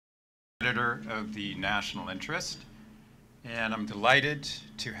Editor of the National Interest, and I'm delighted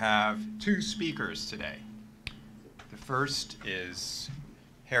to have two speakers today. The first is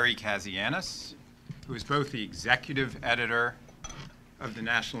Harry Kazianis, who is both the executive editor of the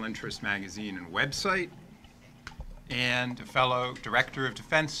National Interest magazine and website, and a fellow director of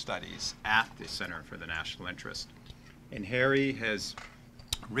defense studies at the Center for the National Interest. And Harry has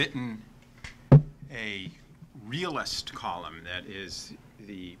written a realist column that is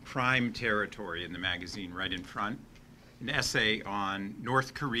the prime territory in the magazine right in front, an essay on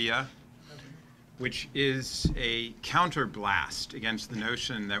North Korea, which is a counterblast against the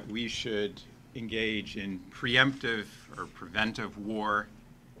notion that we should engage in preemptive or preventive war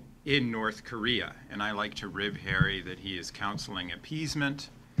in North Korea. And I like to rib Harry that he is counseling appeasement.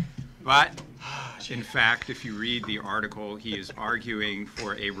 But in fact, if you read the article, he is arguing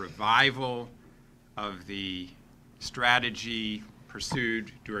for a revival of the strategy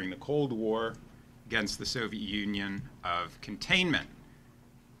pursued during the Cold War against the Soviet Union of containment.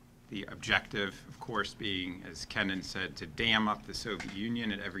 The objective, of course, being, as Kennan said, to dam up the Soviet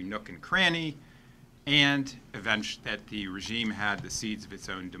Union at every nook and cranny, and eventually that the regime had the seeds of its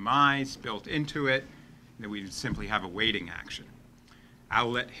own demise built into it, and that we would simply have a waiting action.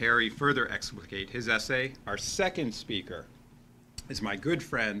 I'll let Harry further explicate his essay. Our second speaker is my good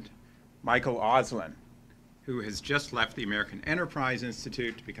friend, Michael Auslin, who has just left the American Enterprise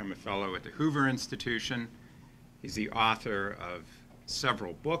Institute to become a fellow at the Hoover Institution. He's the author of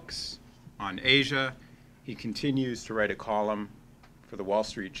several books on Asia. He continues to write a column for the Wall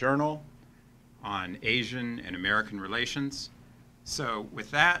Street Journal on Asian and American relations. So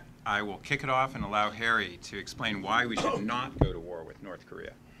with that, I will kick it off and allow Harry to explain why we should not go to war with North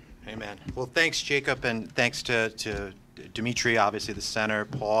Korea. Amen. Well, thanks, Jacob, and thanks to Dimitri, obviously the center,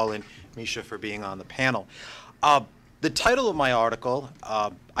 Paul, and Misha for being on the panel. The title of my article,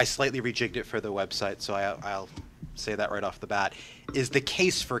 I slightly rejigged it for the website, so I'll say that right off the bat, is The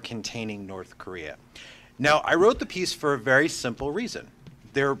Case for Containing North Korea. Now, I wrote the piece for a very simple reason.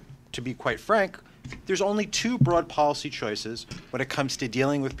 To be quite frank, there's only two broad policy choices when it comes to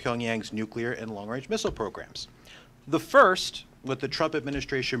dealing with Pyongyang's nuclear and long-range missile programs. The first, what the Trump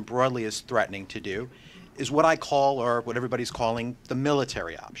administration broadly is threatening to do, is what I call, or what everybody's calling, the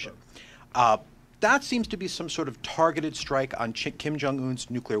military option. That seems to be some sort of targeted strike on Kim Jong-un's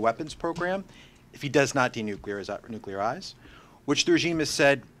nuclear weapons program if he does not denuclearize, which the regime has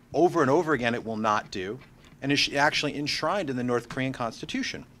said over and over again it will not do, and is actually enshrined in the North Korean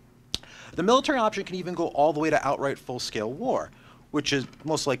constitution. The military option can even go all the way to outright full-scale war, which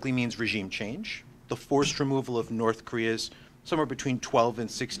most likely means regime change, the forced removal of North Korea's somewhere between 12 and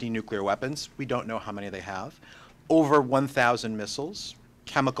 60 nuclear weapons. We don't know how many they have. Over 1,000 missiles,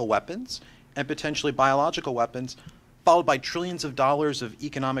 chemical weapons, and potentially biological weapons, followed by trillions of dollars of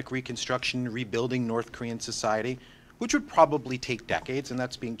economic reconstruction and rebuilding North Korean society, which would probably take decades, and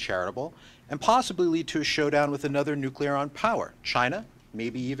that's being charitable, and possibly lead to a showdown with another nuclear-armed power, China,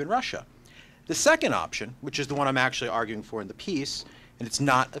 maybe even Russia. The second option, which is the one I'm actually arguing for in the piece, and it's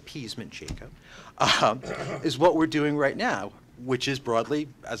not appeasement, Jacob, is what we're doing right now, which is broadly,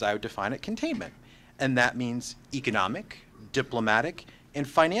 as I would define it, containment. And that means economic, diplomatic, and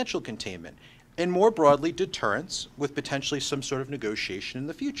financial containment, and more broadly, deterrence with potentially some sort of negotiation in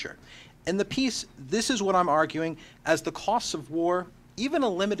the future. In the piece, this is what I'm arguing as the costs of war, even a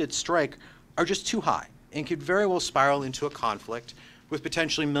limited strike, are just too high and could very well spiral into a conflict with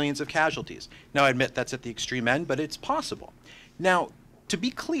potentially millions of casualties. Now, I admit that's at the extreme end, but it's possible. Now, to be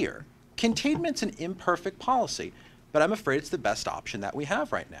clear, containment's an imperfect policy, but I'm afraid it's the best option that we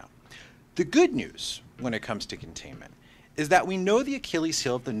have right now. The good news when it comes to containment is that we know the Achilles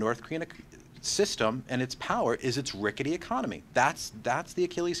heel of the North Korean system and its power is its rickety economy. That's the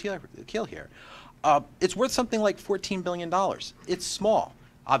Achilles heel here. It's worth something like $14 billion. It's small.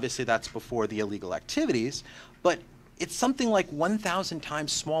 Obviously, that's before the illegal activities, but it's something like 1,000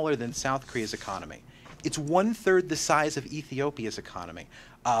 times smaller than South Korea's economy. It's 1/3 the size of Ethiopia's economy.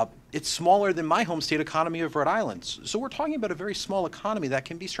 It's smaller than my home state economy of Rhode Island. So we're talking about a very small economy that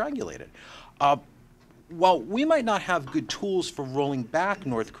can be strangulated. While we might not have good tools for rolling back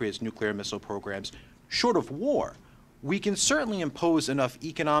North Korea's nuclear missile programs, short of war, we can certainly impose enough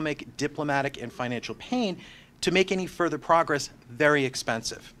economic, diplomatic, and financial pain to make any further progress very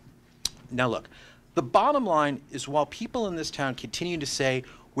expensive. Now look, the bottom line is while people in this town continue to say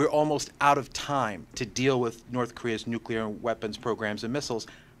we're almost out of time to deal with North Korea's nuclear weapons programs and missiles,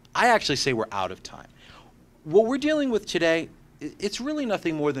 I actually say we're out of time. What we're dealing with today, it's really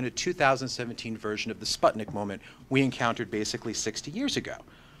nothing more than a 2017 version of the Sputnik moment we encountered basically 60 years ago.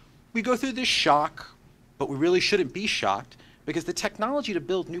 We go through this shock, but we really shouldn't be shocked because the technology to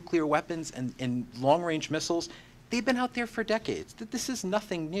build nuclear weapons and long-range missiles, they've been out there for decades. This is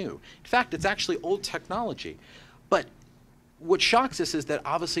nothing new. In fact, it's actually old technology. But what shocks us is that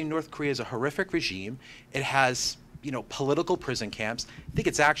obviously North Korea is a horrific regime. It has, political prison camps. I think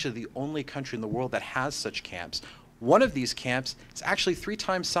it's actually the only country in the world that has such camps. One of these camps is actually 3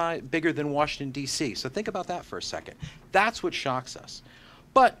 times bigger than Washington, D.C. So think about that for a second. That's what shocks us.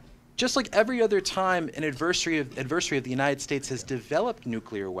 But just like every other time an adversary of the United States has developed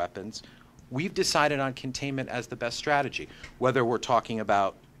nuclear weapons, we've decided on containment as the best strategy. Whether we're talking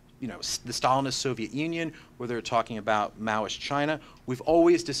about the Stalinist Soviet Union, whether we're talking about Maoist China, we've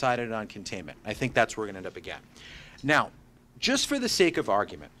always decided on containment. I think that's where we're going to end up again. Now, just for the sake of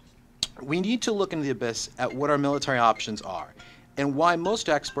argument, we need to look into the abyss at what our military options are and why most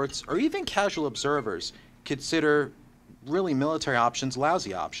experts, or even casual observers, consider really military options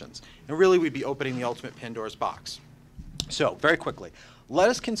lousy options. And really we'd be opening the ultimate Pandora's box. So, very quickly, let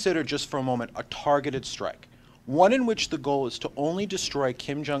us consider just for a moment a targeted strike, one in which the goal is to only destroy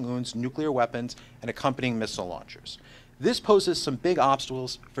Kim Jong-un's nuclear weapons and accompanying missile launchers. This poses some big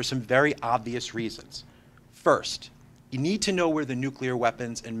obstacles for some very obvious reasons. First, you need to know where the nuclear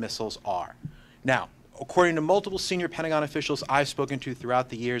weapons and missiles are. Now, according to multiple senior Pentagon officials I've spoken to throughout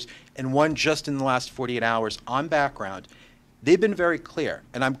the years, and one just in the last 48 hours on background, they've been very clear,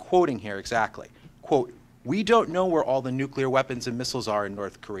 and I'm quoting here exactly, quote, "We don't know where all the nuclear weapons and missiles are in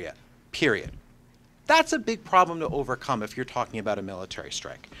North Korea, period." That's a big problem to overcome if you're talking about a military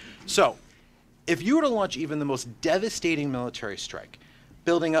strike. So, if you were to launch even the most devastating military strike,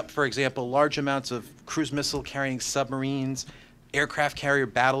 building up, for example, large amounts of cruise missile carrying submarines, aircraft carrier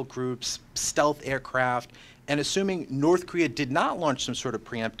battle groups, stealth aircraft, and assuming North Korea did not launch some sort of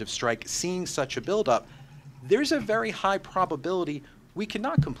preemptive strike, seeing such a buildup, there's a very high probability we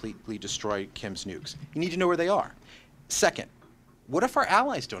cannot completely destroy Kim's nukes. You need to know where they are. Second, what if our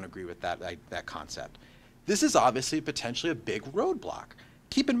allies don't agree with that concept? This is obviously potentially a big roadblock.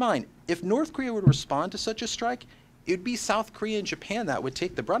 Keep in mind, if North Korea would respond to such a strike, it would be South Korea and Japan that would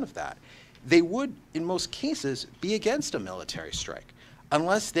take the brunt of that. They would, in most cases, be against a military strike,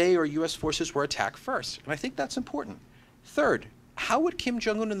 unless they or U.S. forces were attacked first. And I think that's important. Third, how would Kim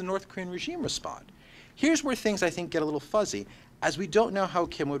Jong-un and the North Korean regime respond? Here's where things, I think, get a little fuzzy, as we don't know how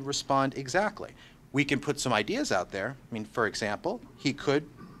Kim would respond exactly. We can put some ideas out there. I mean, for example, he could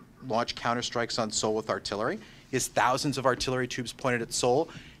launch counterstrikes on Seoul with artillery. He has thousands of artillery tubes pointed at Seoul.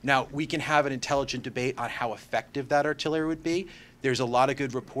 Now, we can have an intelligent debate on how effective that artillery would be. There's a lot of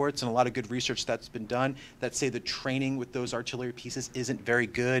good reports and a lot of good research that's been done that say the training with those artillery pieces isn't very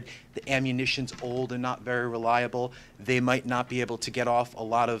good. The ammunition's old and not very reliable. They might not be able to get off a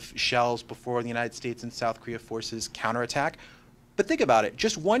lot of shells before the United States and South Korea forces counterattack. But think about it.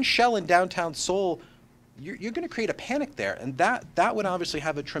 Just one shell in downtown Seoul, you're going to create a panic there, and that would obviously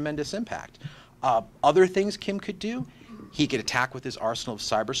have a tremendous impact. Other things Kim could do, he could attack with his arsenal of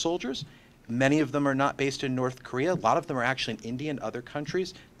cyber soldiers. Many of them are not based in North Korea. A lot of them are actually in India and other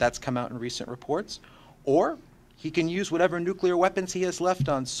countries. That's come out in recent reports. Or he can use whatever nuclear weapons he has left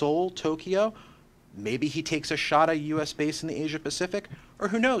on Seoul, Tokyo. Maybe he takes a shot at a U.S. base in the Asia Pacific. Or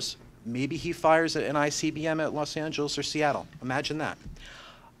who knows? Maybe he fires an ICBM at Los Angeles or Seattle. Imagine that.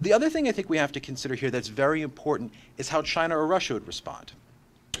 The other thing I think we have to consider here that's very important is how China or Russia would respond.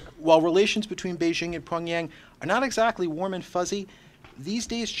 While relations between Beijing and Pyongyang are not exactly warm and fuzzy, these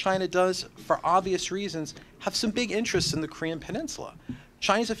days China does, for obvious reasons, have some big interests in the Korean Peninsula.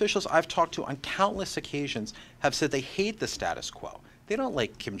 Chinese officials I've talked to on countless occasions have said they hate the status quo. They don't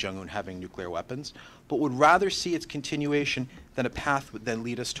like Kim Jong-un having nuclear weapons, but would rather see its continuation than a path would then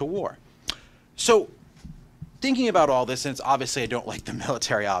lead us to war. So, thinking about all this, and it's obviously I don't like the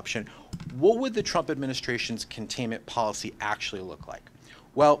military option, what would the Trump administration's containment policy actually look like?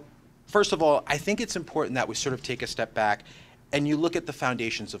 Well, first of all, I think it's important that we sort of take a step back and you look at the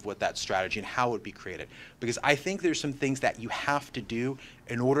foundations of what that strategy and how it would be created. Because I think there's some things that you have to do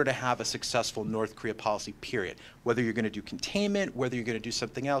in order to have a successful North Korea policy, period. Whether you're going to do containment, whether you're going to do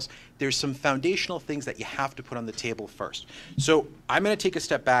something else, there's some foundational things that you have to put on the table first. So I'm going to take a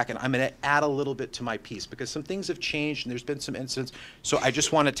step back and I'm going to add a little bit to my piece because some things have changed and there's been some incidents. So I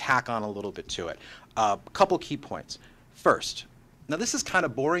just want to tack on a little bit to it. A couple key points. First, now this is kind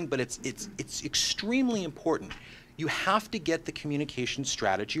of boring, but it's extremely important. You have to get the communication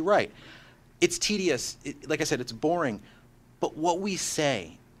strategy right. It's tedious, like I said, it's boring, but what we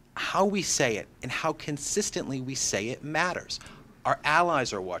say, how we say it, and how consistently we say it matters. Our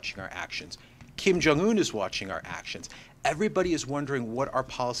allies are watching our actions. Kim Jong-un is watching our actions. Everybody is wondering what our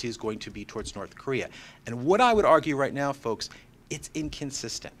policy is going to be towards North Korea. And what I would argue right now, folks, it's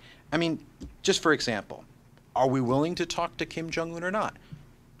inconsistent. I mean, just for example, Are we willing to talk to Kim Jong-un or not?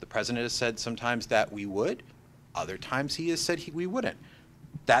 The president has said sometimes that we would. Other times he has said we wouldn't.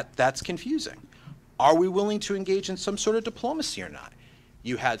 That's confusing. Are we willing to engage in some sort of diplomacy or not?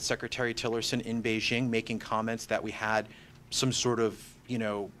 You had Secretary Tillerson in Beijing making comments that we had some sort of,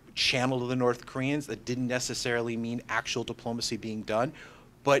 channel to the North Koreans that didn't necessarily mean actual diplomacy being done,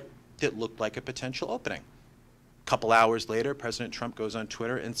 but that looked like a potential opening. A couple hours later, President Trump goes on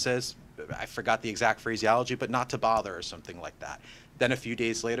Twitter and says, I forgot the exact phraseology, but not to bother or something like that. Then a few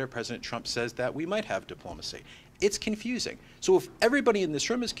days later, President Trump says that we might have diplomacy. It's confusing. So if everybody in this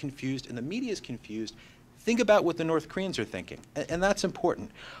room is confused and the media is confused, think about what the North Koreans are thinking, and that's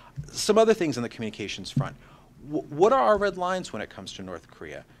important. Some other things on the communications front. What are our red lines when it comes to North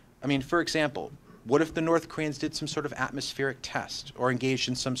Korea? I mean, for example, what if the North Koreans did some sort of atmospheric test or engaged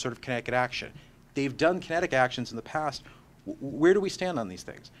in some sort of kinetic action? They've done kinetic actions in the past. Where do we stand on these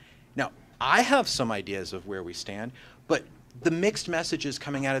things? Now, I have some ideas of where we stand, but the mixed messages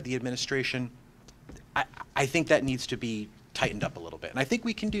coming out of the administration, I think that needs to be tightened up a little bit. And I think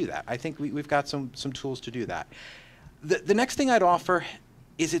we can do that. I think we've got some tools to do that. The next thing I'd offer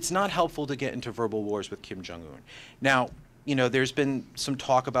is it's not helpful to get into verbal wars with Kim Jong-un. Now, there's been some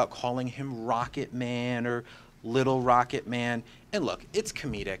talk about calling him Rocket Man or Little Rocket Man. And look, it's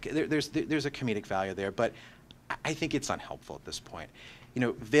comedic. There's a comedic value there, but I think it's unhelpful at this point.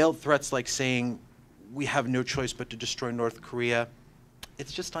 Veiled threats like saying we have no choice but to destroy North Korea,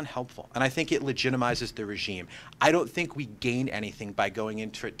 it's just unhelpful. And I think it legitimizes the regime. I don't think we gain anything by going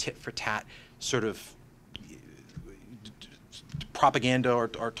into a tit-for-tat sort of propaganda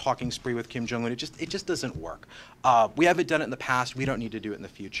or talking spree with Kim Jong-un. It just doesn't work. We haven't done it in the past. We don't need to do it in the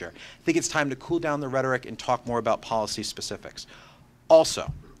future. I think it's time to cool down the rhetoric and talk more about policy specifics.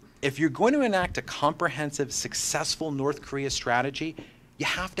 Also, if you're going to enact a comprehensive, successful North Korea strategy, you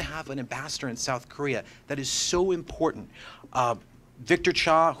have to have an ambassador in South Korea. That is so important. Victor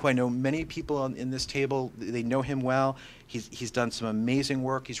Cha, who I know many people in this table, they know him well. He's done some amazing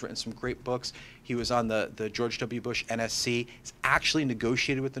work. He's written some great books. He was on the George W. Bush NSC. He's actually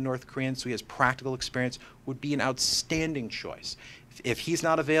negotiated with the North Koreans, so he has practical experience, would be an outstanding choice. If he's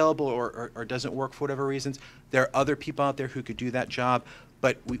not available or doesn't work for whatever reasons, there are other people out there who could do that job,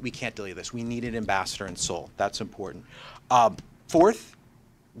 but we can't delay this. We need an ambassador in Seoul. That's important. Fourth,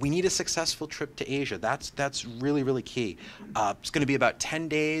 we need a successful trip to Asia. That's really, really key. It's going to be about 10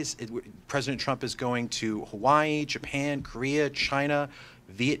 days. President Trump is going to Hawaii, Japan, Korea, China,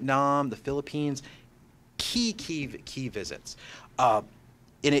 Vietnam, the Philippines. Key visits. The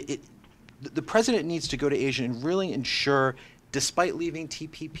president needs to go to Asia and really ensure, despite leaving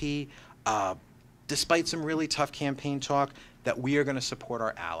TPP, despite some really tough campaign talk, that we are going to support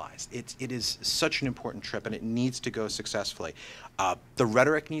our allies. It is such an important trip, and it needs to go successfully. The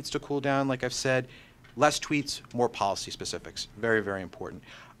rhetoric needs to cool down, like I've said. Less tweets, more policy specifics. Very, very important.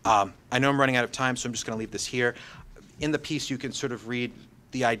 I know I'm running out of time, so I'm just going to leave this here. In the piece, you can sort of read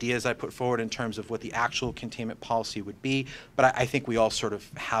the ideas I put forward in terms of what the actual containment policy would be, but I think we all sort of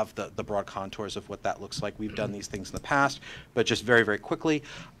have the broad contours of what that looks like. We've done these things in the past, but just very, very quickly.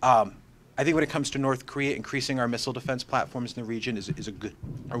 I think when it comes to North Korea, increasing our missile defense platforms in the region is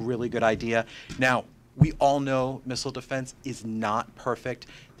a really good idea. Now, we all know missile defense is not perfect.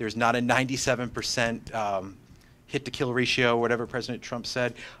 There's not a 97% hit-to-kill ratio, whatever President Trump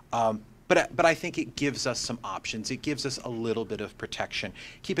said. But I think it gives us some options. It gives us a little bit of protection.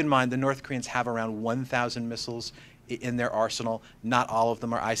 Keep in mind, the North Koreans have around 1,000 missiles in their arsenal. Not all of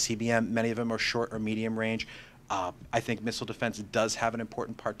them are ICBM. Many of them are short or medium range. I think missile defense does have an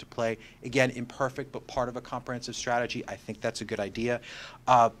important part to play. Again, imperfect, but part of a comprehensive strategy. I think that's a good idea.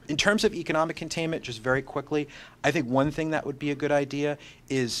 In terms of economic containment, just very quickly, I think one thing that would be a good idea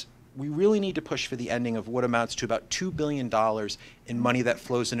is we really need to push for the ending of what amounts to about $2 billion in money that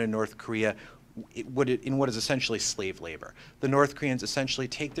flows into North Korea in what is essentially slave labor. The North Koreans essentially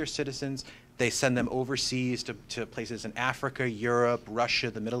take their citizens, they send them overseas to places in Africa, Europe, Russia,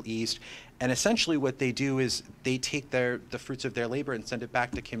 the Middle East, and essentially what they do is they take the fruits of their labor and send it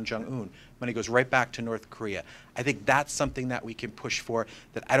back to Kim Jong-un. Money goes right back to North Korea. I think that's something that we can push for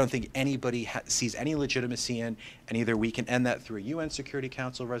that I don't think anybody sees any legitimacy in, and either we can end that through a UN Security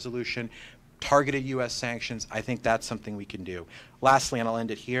Council resolution, targeted U.S. sanctions. I think that's something we can do. Lastly, and I'll end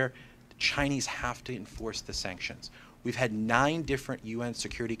it here, the Chinese have to enforce the sanctions. We've had 9 different UN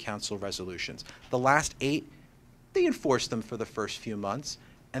Security Council resolutions. The last 8, they enforced them for the first few months.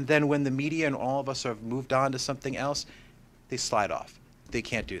 And then when the media and all of us have moved on to something else, they slide off. They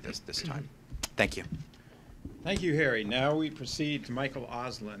can't do this time. Thank you. Thank you, Harry. Now we proceed to Michael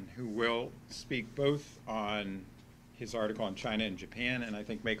Auslin, who will speak both on his article on China and Japan, and I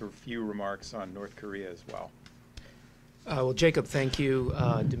think make a few remarks on North Korea as well. Well, Jacob, thank you.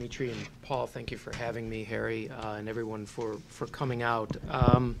 Dimitri and Paul, thank you for having me. Harry, and everyone for coming out.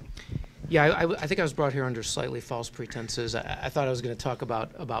 I think I was brought here under slightly false pretenses. I thought I was going to talk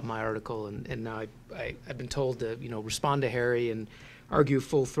about my article, and now I've been told to respond to Harry and argue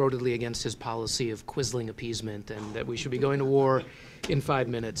full-throatedly against his policy of quisling appeasement, and that we should be going to war in 5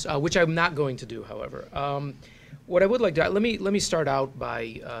 minutes, which I'm not going to do, however. What I would like to, let me start out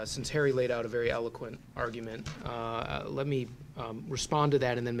by, since Harry laid out a very eloquent argument, let me respond to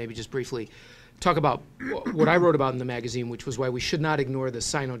that and then maybe just briefly talk about what I wrote about in the magazine, which was why we should not ignore the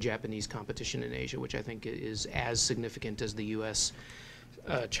Sino-Japanese competition in Asia, which I think is as significant as the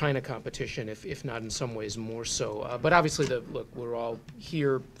U.S.-China competition, if not in some ways more so. But obviously, look, we're all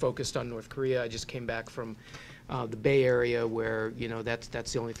here focused on North Korea. I just came back from the Bay Area, where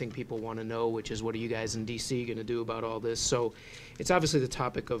that's the only thing people want to know, which is what are you guys in D.C. going to do about all this? So it's obviously the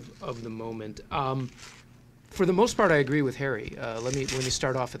topic of the moment. For the most part, I agree with Harry. Let me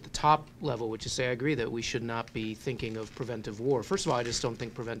start off at the top level, which is say I agree that we should not be thinking of preventive war. First of all, I just don't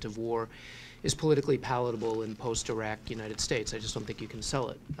think preventive war is politically palatable in post-Iraq United States. I just don't think you can sell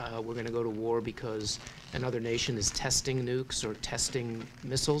it. We're going to go to war because another nation is testing nukes or testing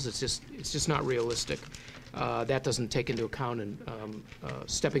missiles. It's just not realistic. That doesn't take into account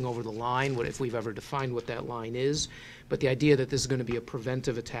stepping over the line, if we've ever defined what that line is. But the idea that this is going to be a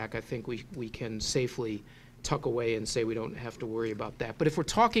preventive attack, I think we can safely tuck away and say we don't have to worry about that. But if we're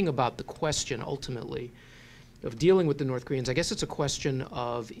talking about the question, ultimately, of dealing with the North Koreans, I guess it's a question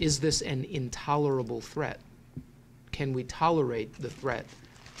of, is this an intolerable threat? Can we tolerate the threat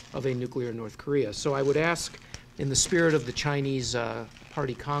of a nuclear North Korea? So I would ask, in the spirit of the Chinese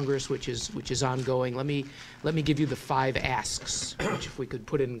Party Congress, which is ongoing, let me give you the 5 asks, which if we could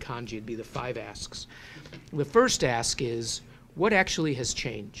put it in kanji, it'd be the 5 asks. The first ask is, what actually has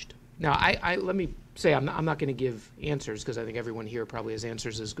changed? Now, let me say I'm not going to give answers, because I think everyone here probably has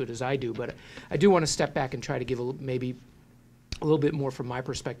answers as good as I do, but I do want to step back and try to give maybe a little bit more from my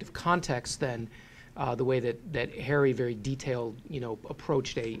perspective context than the way that Harry very detailed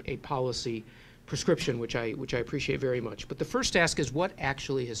approached a policy prescription, which I appreciate very much. But the first ask is, what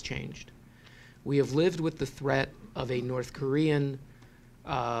actually has changed? We have lived with the threat of a North Korean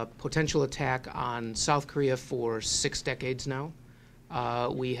potential attack on South Korea for 6 decades now.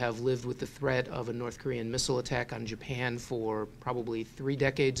 We have lived with the threat of a North Korean missile attack on Japan for probably 3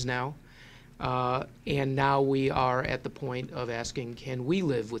 decades now. And now we are at the point of asking, can we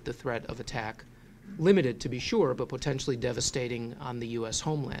live with the threat of attack, limited to be sure, but potentially devastating on the U.S.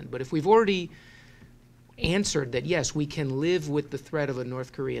 homeland? But if we've already answered that, yes, we can live with the threat of a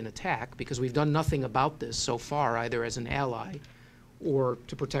North Korean attack, because we've done nothing about this so far, either as an ally or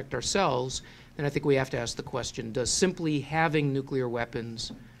to protect ourselves, then I think we have to ask the question, does simply having nuclear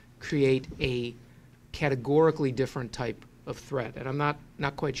weapons create a categorically different type of threat? And I'm not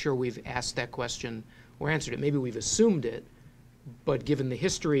quite sure we've asked that question or answered it. Maybe we've assumed it, but given the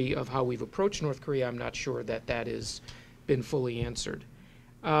history of how we've approached North Korea, I'm not sure that has been fully answered.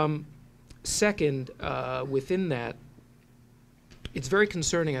 Second, within that, it's very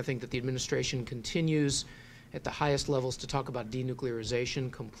concerning, I think, that the administration continues at the highest levels to talk about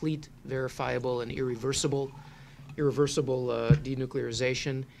denuclearization, complete, verifiable, and irreversible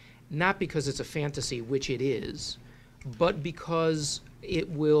denuclearization, not because it's a fantasy, which it is, but because it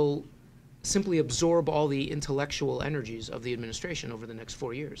will simply absorb all the intellectual energies of the administration over the next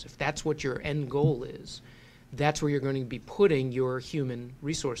 4 years. If that's what your end goal is, that's where you're going to be putting your human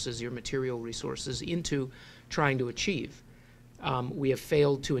resources, your material resources, into trying to achieve. We have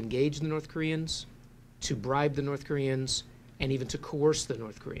failed to engage the North Koreans, to bribe the North Koreans, and even to coerce the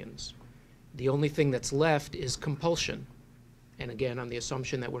North Koreans. The only thing that's left is compulsion. And again, on the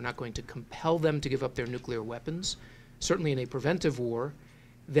assumption that we're not going to compel them to give up their nuclear weapons, certainly in a preventive war,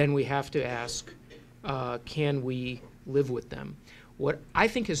 then we have to ask, can we live with them? What I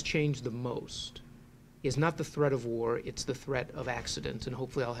think has changed the most is not the threat of war, it's the threat of accident, and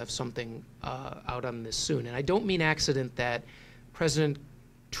hopefully I'll have something out on this soon. And I don't mean accident that President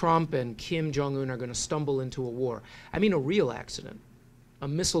Trump and Kim Jong-un are going to stumble into a war. I mean a real accident. A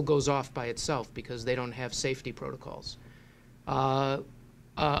missile goes off by itself because they don't have safety protocols. A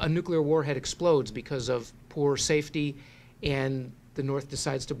nuclear warhead explodes because of poor safety, and the North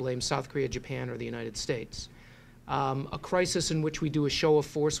decides to blame South Korea, Japan, or the United States. A crisis in which we do a show of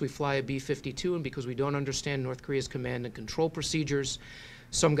force, we fly a B-52, and because we don't understand North Korea's command and control procedures,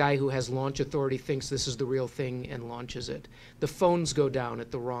 some guy who has launch authority thinks this is the real thing and launches it. The phones go down at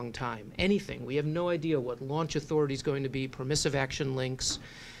the wrong time. Anything. We have no idea what launch authority is going to be, permissive action links,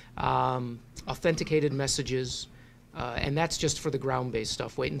 authenticated messages. And that's just for the ground-based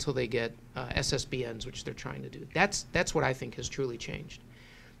stuff. Wait until they get SSBNs, which they're trying to do. That's what I think has truly changed,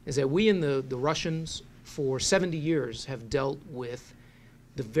 is that we and the Russians for 70 years have dealt with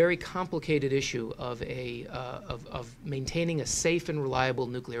the very complicated issue of maintaining a safe and reliable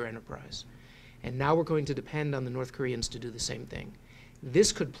nuclear enterprise. And now we're going to depend on the North Koreans to do the same thing.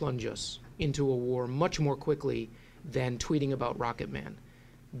 This could plunge us into a war much more quickly than tweeting about Rocket Man,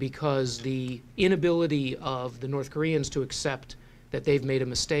 because the inability of the North Koreans to accept that they've made a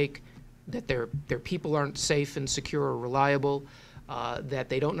mistake, that their people aren't safe and secure or reliable, that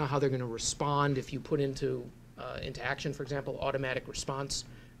they don't know how they're going to respond if you put into action, for example, automatic response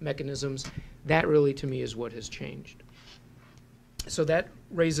mechanisms. That really, to me, is what has changed. So that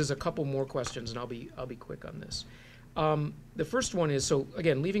raises a couple more questions, and I'll be quick on this. The first one is, so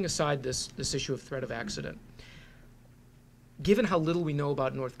again, leaving aside this issue of threat of accident, given how little we know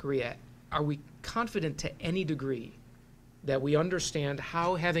about North Korea, are we confident to any degree that we understand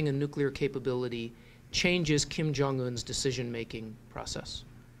how having a nuclear capability changes Kim Jong-un's decision-making process?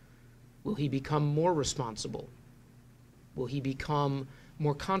 Will he become more responsible? Will he become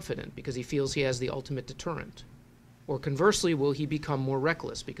more confident because he feels he has the ultimate deterrent? Or conversely, will he become more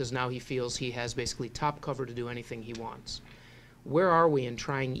reckless because now he feels he has basically top cover to do anything he wants? Where are we in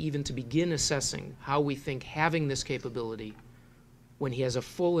trying even to begin assessing how we think having this capability, when he has a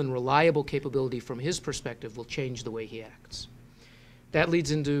full and reliable capability from his perspective, will change the way he acts? That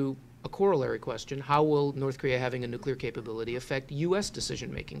leads into a corollary question: how will North Korea having a nuclear capability affect U.S.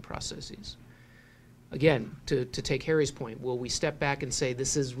 decision-making processes? Again, to take Harry's point, will we step back and say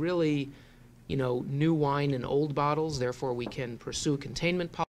this is really, new wine in old bottles, therefore we can pursue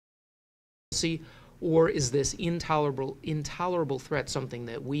containment policy, or is this intolerable threat something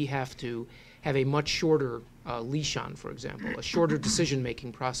that we have to have a much shorter leash on, for example, a shorter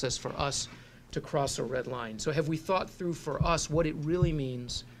decision-making process for us to cross a red line? So have we thought through for us what it really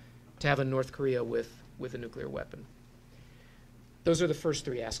means to have a North Korea with a nuclear weapon? Those are the first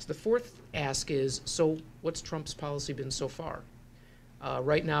three asks. The fourth ask is, so what's Trump's policy been so far?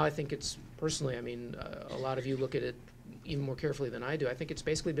 Right now, I think it's, personally, a lot of you look at it even more carefully than I do. I think it's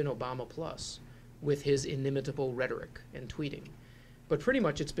basically been Obama plus with his inimitable rhetoric and tweeting. But pretty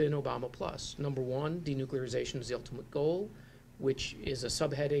much it's been Obama plus. Number one, denuclearization is the ultimate goal, which is a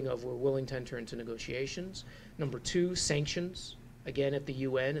subheading of we're willing to enter into negotiations. Number two, sanctions, again at the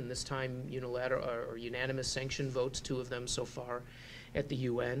UN, and this time unilateral or unanimous sanction votes, 2 of them so far at the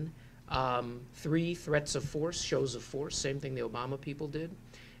UN. 3, threats of force, shows of force, same thing the Obama people did.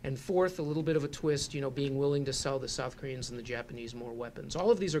 And fourth, a little bit of a twist, being willing to sell the South Koreans and the Japanese more weapons.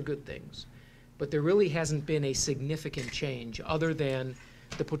 All of these are good things, but there really hasn't been a significant change other than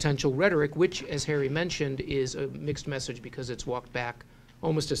the potential rhetoric, which, as Harry mentioned, is a mixed message because it's walked back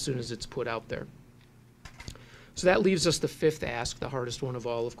almost as soon as it's put out there. So that leaves us the fifth ask, the hardest one of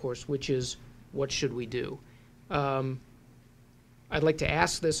all, of course, which is, what should we do? I'd like to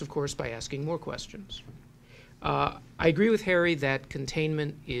ask this, of course, by asking more questions. I agree with Harry that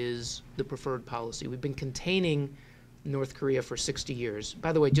containment is the preferred policy. We've been containing North Korea for 60 years.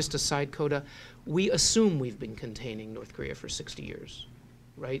 By the way, just a side coda, we assume we've been containing North Korea for 60 years,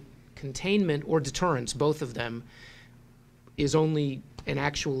 right? Containment or deterrence, both of them, is only an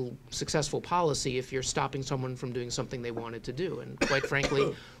actual successful policy if you're stopping someone from doing something they wanted to do. And quite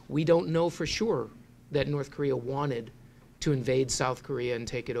frankly, we don't know for sure that North Korea wanted to invade South Korea and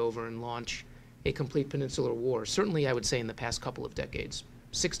take it over and launch a complete peninsular war. Certainly, I would say in the past couple of decades,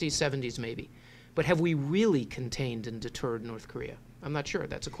 60s, 70s maybe. But have we really contained and deterred North Korea? I'm not sure.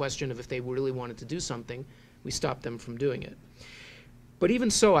 That's a question of if they really wanted to do something, we stopped them from doing it. But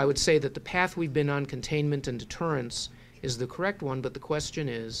even so, I would say that the path we've been on, containment and deterrence, is the correct one, but the question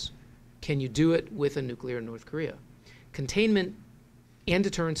is, can you do it with a nuclear North Korea? Containment and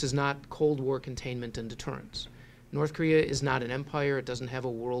deterrence is not Cold War containment and deterrence. North Korea is not an empire. It doesn't have a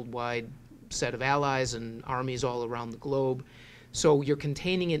worldwide set of allies and armies all around the globe. So you're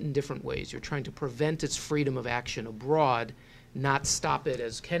containing it in different ways. You're trying to prevent its freedom of action abroad, not stop it,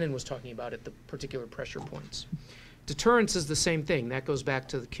 as Kenan was talking about, at the particular pressure points. Deterrence is the same thing. That goes back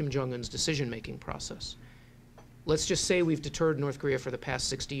to Kim Jong-un's decision-making process. Let's just say we've deterred North Korea for the past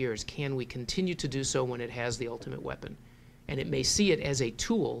 60 years. Can we continue to do so when it has the ultimate weapon? And it may see it as a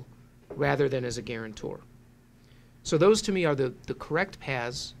tool rather than as a guarantor. So those, to me, are the correct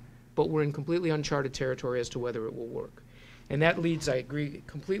paths, but we're in completely uncharted territory as to whether it will work. And that leads, I agree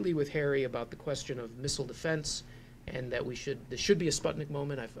completely with Harry about the question of missile defense, and that this should be a Sputnik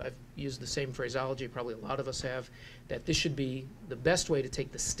moment. I've used the same phraseology, probably a lot of us have, that this should be the best way to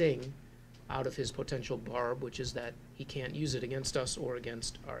take the sting out of his potential barb, which is that he can't use it against us or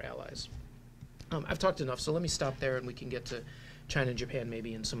against our allies. I've talked enough, so let me stop there and we can get to China and Japan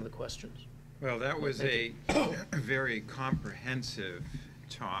maybe in some of the questions. Well, that was a very comprehensive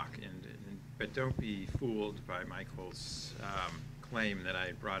talk, but don't be fooled by Michael's claim that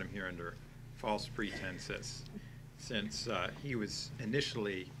I brought him here under false pretenses, since he was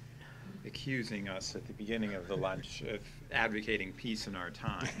initially accusing us at the beginning of the lunch of advocating peace in our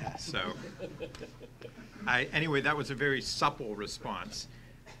time. So, anyway, that was a very supple response,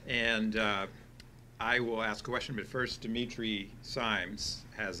 and I will ask a question, but first, Dimitri Symes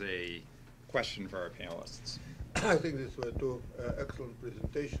has a question for our panelists. I think these were two excellent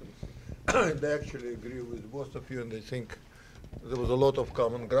presentations. And I actually agree with both of you, and I think there was a lot of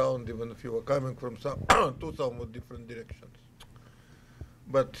common ground, even if you were coming from two somewhat different directions.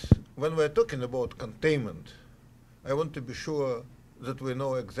 But when we're talking about containment, I want to be sure that we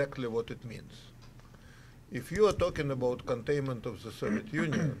know exactly what it means. If you are talking about containment of the Soviet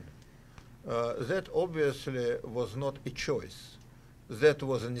Union, that obviously was not a choice. That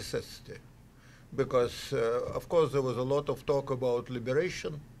was a necessity. Because, of course, there was a lot of talk about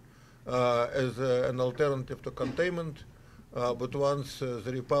liberation as an alternative to containment, but once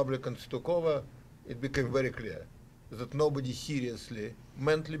the Republicans took over, it became very clear that nobody seriously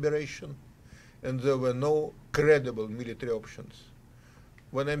meant liberation, and there were no credible military options.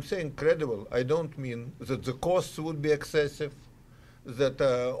 When I'm saying credible, I don't mean that the costs would be excessive, that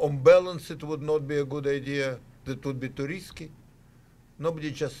on balance it would not be a good idea, that it would be too risky.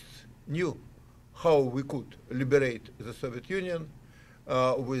 Nobody just knew how we could liberate the Soviet Union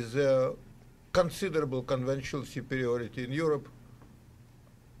with considerable conventional superiority in Europe.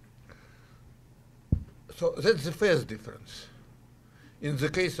 So that's the first difference. In the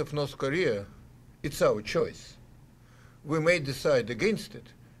case of North Korea, it's our choice. We may decide against it,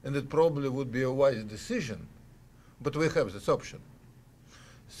 and it probably would be a wise decision, but we have this option.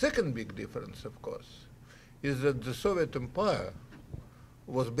 Second big difference, of course, is that the Soviet Empire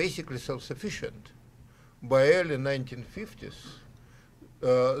was basically self-sufficient. By early 1950s,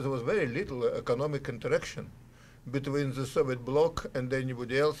 there was very little economic interaction between the Soviet bloc and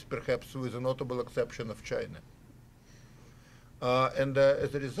anybody else, perhaps with a notable exception of China. And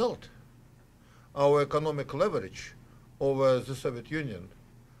as a result, our economic leverage over the Soviet Union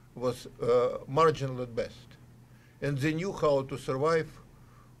was marginal at best. And they knew how to survive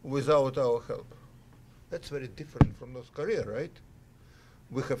without our help. That's very different from North Korea, right?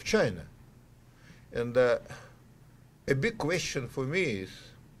 We have China. And a big question for me is,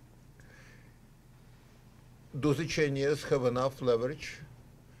 do the Chinese have enough leverage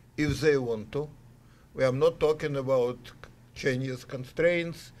if they want to? We are not talking about Chinese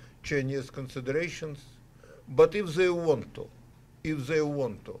constraints, Chinese considerations, but if they want to,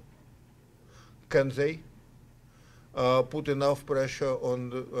 can they put enough pressure on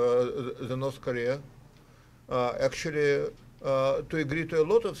the North Korea actually to agree to a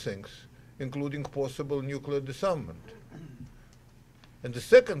lot of things, including possible nuclear disarmament? And the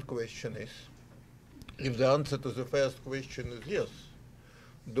second question is, if the answer to the first question is yes,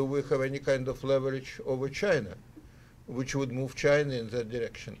 do we have any kind of leverage over China, which would move China in that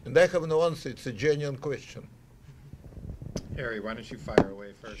direction? And I have no answer. It's a genuine question. Harry, why don't you fire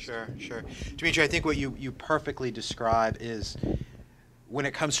away first? Sure. Dimitri, I think what you perfectly describe is, when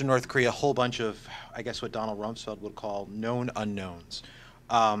it comes to North Korea, a whole bunch of, I guess, what Donald Rumsfeld would call known unknowns.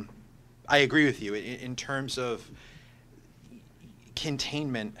 I agree with you. In terms of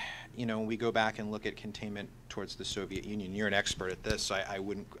containment, when we go back and look at containment towards the Soviet Union, you're an expert at this, so I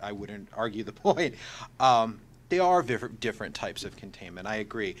wouldn't argue the point. They are different types of containment. I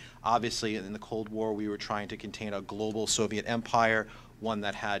agree. Obviously, in the Cold War, we were trying to contain a global Soviet empire, one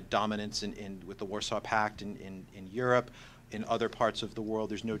that had dominance with the Warsaw Pact in Europe, in other parts of the world.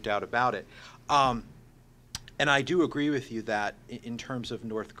 There's no doubt about it. And I do agree with you that in terms of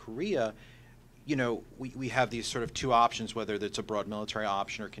North Korea, we have these sort of two options, whether it's a broad military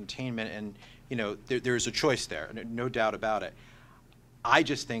option or containment, and there's a choice there, no doubt about it. I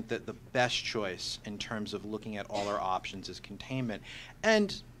just think that the best choice in terms of looking at all our options is containment.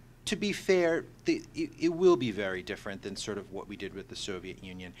 And to be fair, it will be very different than sort of what we did with the Soviet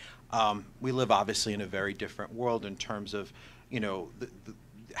Union. We live obviously in a very different world in terms of,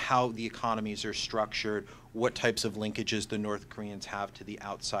 how the economies are structured, what types of linkages the North Koreans have to the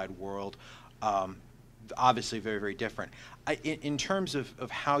outside world. Obviously very, very different. In terms of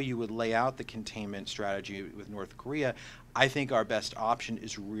how you would lay out the containment strategy with North Korea, I think our best option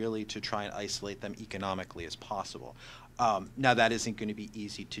is really to try and isolate them economically as possible. Now, that isn't going to be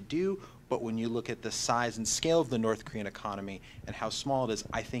easy to do, but when you look at the size and scale of the North Korean economy and how small it is,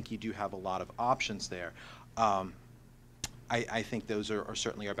 I think you do have a lot of options there. I think those are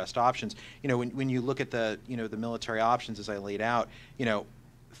certainly our best options. You know, when you look at the, you know, the military options as I laid out, you know,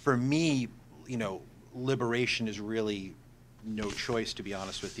 for me, you know, liberation is really no choice, to be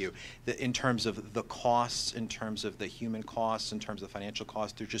honest with you. In terms of the costs, in terms of the human costs, in terms of the financial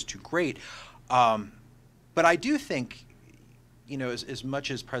costs, they're just too great. But I do think, you know, as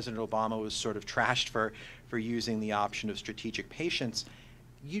much as President Obama was sort of trashed for using the option of strategic patience,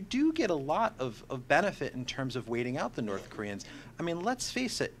 you do get a lot of benefit in terms of waiting out the North Koreans. I mean, let's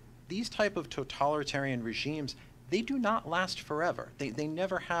face it, these type of totalitarian regimes, they do not last forever. They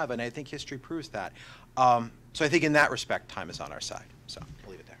never have, and I think history proves that. So I think in that respect, time is on our side. So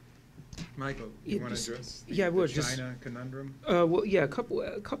I'll leave it there. Michael, you want to address yeah, I would, the just, China conundrum? Well, yeah, a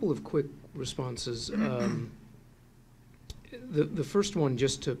couple of quick responses. The first one,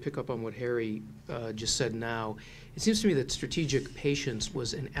 just to pick up on what Harry just said now, it seems to me that strategic patience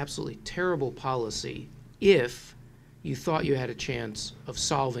was an absolutely terrible policy if you thought you had a chance of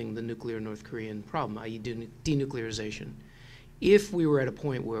solving the nuclear North Korean problem, i.e. denuclearization. If we were at a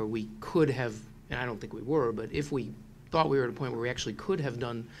point where we could have, and I don't think we were, but if we thought we were at a point where we actually could have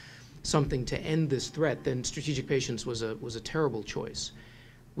done something to end this threat, then strategic patience was a terrible choice.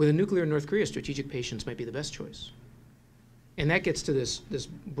 With a nuclear North Korea, strategic patience might be the best choice. And that gets to this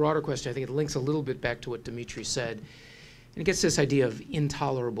broader question. I think it links a little bit back to what Dimitri said. And it gets to this idea of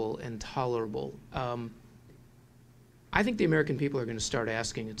intolerable and tolerable. I think the American people are going to start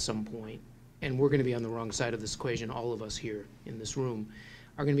asking at some point, and we're going to be on the wrong side of this equation, all of us here in this room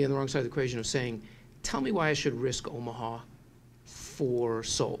are going to be on the wrong side of the equation of saying, tell me why I should risk Omaha for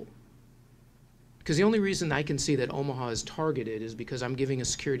Seoul. Because the only reason I can see that Omaha is targeted is because I'm giving a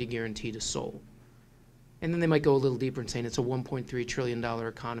security guarantee to Seoul. And then they might go a little deeper and saying it's a $1.3 trillion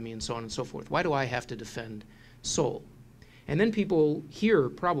economy and so on and so forth. Why do I have to defend Seoul? And then people here,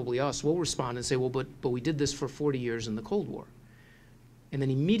 probably us, will respond and say, well, but we did this for 40 years in the Cold War. And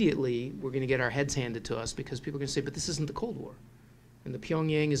then immediately we're going to get our heads handed to us because people are going to say, but this isn't the Cold War. And the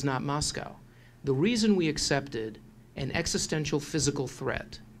Pyongyang is not Moscow. The reason we accepted an existential physical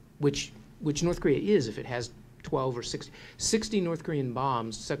threat, which North Korea is if it has 12 or 60 North Korean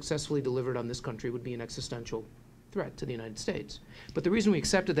bombs successfully delivered on this country would be an existential threat to the United States. But the reason we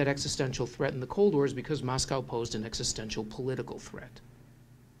accepted that existential threat in the Cold War is because Moscow posed an existential political threat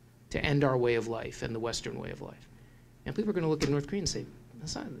to end our way of life and the Western way of life. And people are going to look at North Korea and say,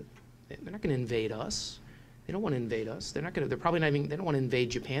 they're not going to invade us. They don't want to invade us. They're probably not even, they don't want to invade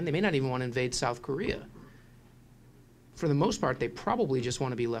Japan. They may not even want to invade South Korea. For the most part, they probably just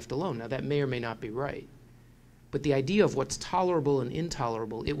want to be left alone. Now, that may or may not be right. But the idea of what's tolerable and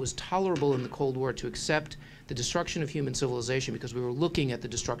intolerable, it was tolerable in the Cold War to accept the destruction of human civilization because we were looking at the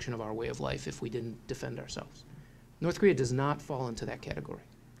destruction of our way of life if we didn't defend ourselves. North Korea does not fall into that category.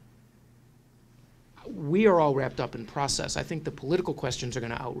 We are all wrapped up in process. I think the political questions are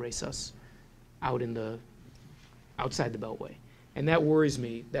going to outrace us outside the Beltway. And that worries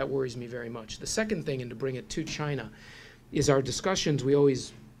me very much. The second thing, and to bring it to China, is our discussions, we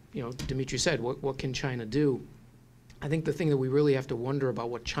always, you know, Dimitri said, what can China do? I think the thing that we really have to wonder about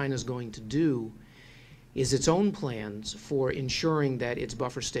what China's going to do is its own plans for ensuring that its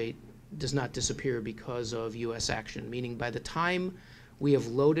buffer state does not disappear because of U.S. action, meaning by the time we have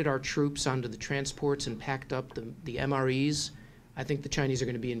loaded our troops onto the transports and packed up the MREs, I think the Chinese are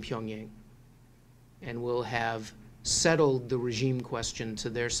going to be in Pyongyang and will have settled the regime question to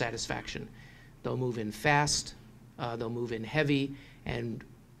their satisfaction. They'll move in fast, they'll move in heavy, and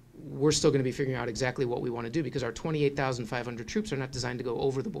we're still going to be figuring out exactly what we want to do because our 28,500 troops are not designed to go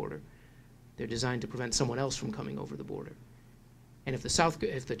over the border. They're designed to prevent someone else from coming over the border. And if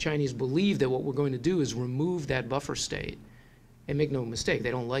the Chinese believe that what we're going to do is remove that buffer state, and make no mistake, they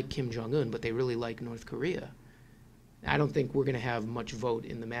don't like Kim Jong-un, but they really like North Korea. I don't think we're going to have much vote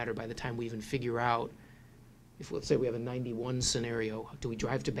in the matter by the time we even figure out if, let's say, we have a 91 scenario. Do we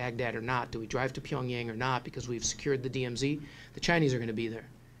drive to Baghdad or not? Do we drive to Pyongyang or not because we've secured the DMZ? The Chinese are going to be there.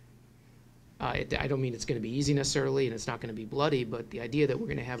 I don't mean it's going to be easy necessarily, and it's not going to be bloody, but the idea that we're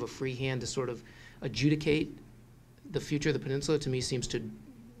going to have a free hand to sort of adjudicate the future of the peninsula, to me, seems to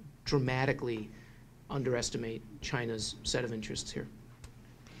dramatically underestimate China's set of interests here.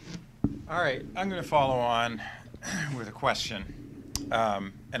 All right, I'm going to follow on with a question.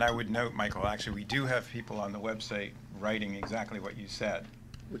 And I would note, Michael, actually, we do have people on the website writing exactly what you said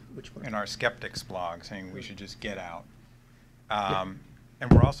Which part? in our skeptics blog, saying we should just get out.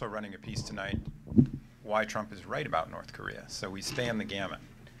 And we're also running a piece tonight, why Trump is right about North Korea. So we span the gamut.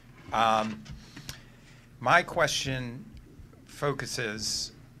 My question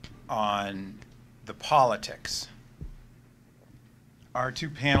focuses on the politics. Our two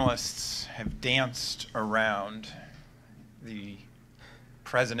panelists have danced around the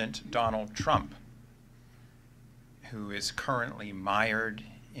President Donald Trump, who is currently mired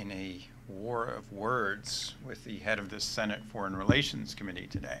in a war of words with the head of the Senate Foreign Relations Committee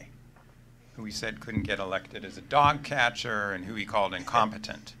today, who he said couldn't get elected as a dog catcher and who he called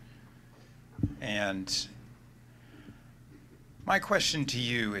incompetent. And my question to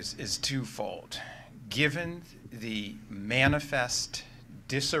you is twofold. Given the manifest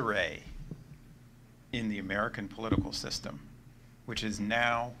disarray in the American political system, which has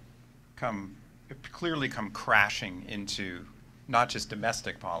now clearly come crashing into not just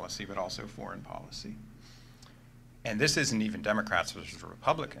domestic policy, but also foreign policy. And this isn't even Democrats versus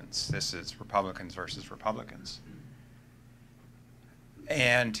Republicans. This is Republicans versus Republicans.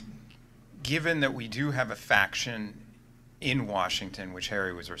 And given that we do have a faction in Washington, which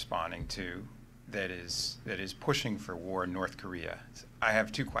Harry was responding to, that is pushing for war in North Korea, I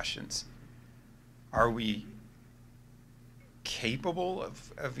have two questions. Are we capable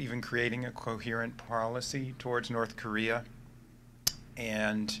of even creating a coherent policy towards North Korea?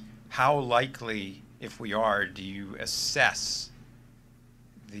 And how likely, if we are, do you assess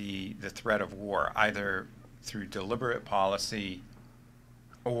the threat of war, either through deliberate policy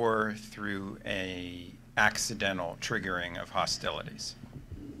or through a accidental triggering of hostilities?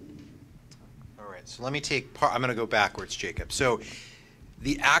 All right, so let me I'm going to go backwards, Jacob. So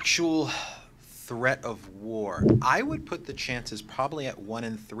the actual threat of war, I would put the chances probably at 1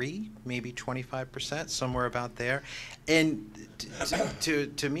 in 3, maybe 25%, somewhere about there. And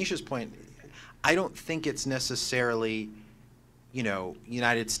to Misha's point, I don't think it's necessarily,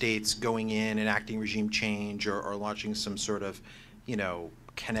 United States going in, enacting regime change, or launching some sort of,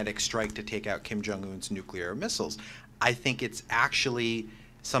 kinetic strike to take out Kim Jong-un's nuclear missiles. I think it's actually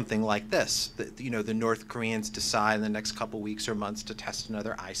something like this. The North Koreans decide in the next couple weeks or months to test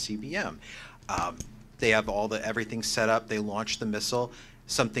another ICBM. They have everything set up. They launch the missile.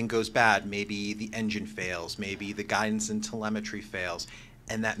 Something goes bad. Maybe the engine fails. Maybe the guidance and telemetry fails.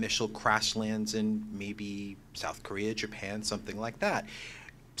 And that missile crash lands in maybe South Korea, Japan, something like that.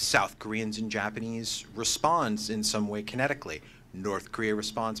 South Koreans and Japanese respond in some way kinetically. North Korea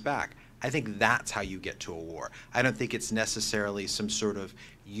responds back. I think that's how you get to a war. I don't think it's necessarily some sort of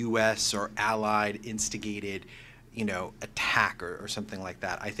U.S. or allied instigated attack or something like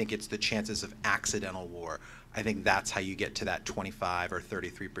that. I think it's the chances of accidental war. I think that's how you get to that 25 or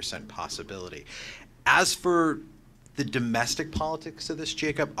 33% possibility. As for the domestic politics of this,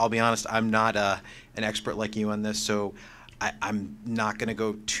 Jacob, I'll be honest, I'm not an expert like you on this, so I'm not going to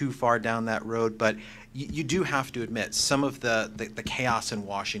go too far down that road, but you do have to admit some of the chaos in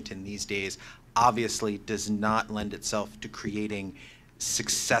Washington these days obviously does not lend itself to creating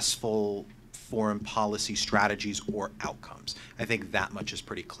successful foreign policy strategies or outcomes. I think that much is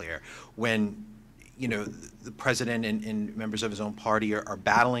pretty clear. When the president and members of his own party are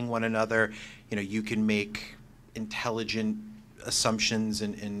battling one another, you can make intelligent assumptions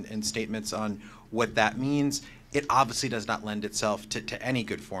and statements on what that means. It obviously does not lend itself to any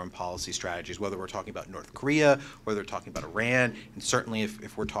good foreign policy strategies, whether we're talking about North Korea, whether we're talking about Iran, and certainly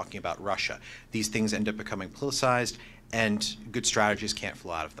if we're talking about Russia. These things end up becoming politicized, and good strategies can't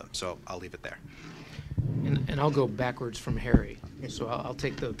flow out of them. So I'll leave it there. And I'll go backwards from Harry. So I'll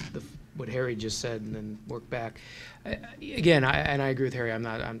take what Harry just said and then work back. Again, I agree with Harry. I'm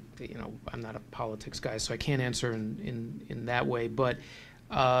not a politics guy, so I can't answer in that way. But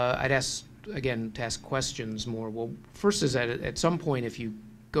I'd ask again to ask questions more. Well, first is that at some point, if you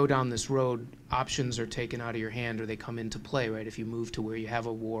go down this road, options are taken out of your hand or they come into play, right? If you move to where you have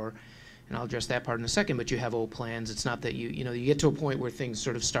a war, and I'll address that part in a second, but you have old plans. It's not that you get to a point where things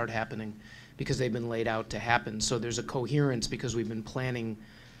sort of start happening because they've been laid out to happen. So there's a coherence because we've been planning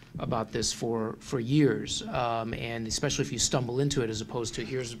about this for years, and especially if you stumble into it as opposed to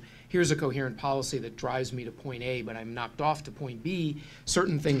here's a coherent policy that drives me to point A, but I'm knocked off to point B,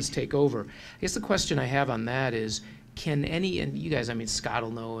 certain things take over. I guess the question I have on that is, can any, and you guys, Scott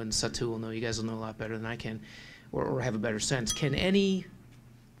will know and Satu will know, you guys will know a lot better than I can, or have a better sense, can any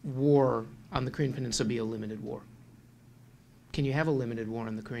war on the Korean Peninsula be a limited war? Can you have a limited war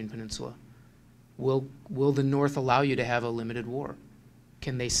on the Korean Peninsula? Will the North allow you to have a limited war?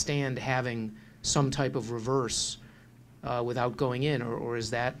 Can they stand having some type of reverse without going in, or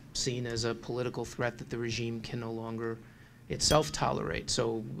is that seen as a political threat that the regime can no longer itself tolerate?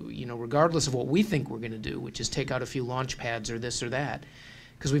 So, regardless of what we think we're going to do, which is take out a few launch pads or this or that,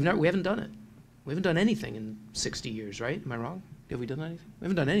 because we haven't done it. We haven't done anything in 60 years, right? Am I wrong? Have we done anything? We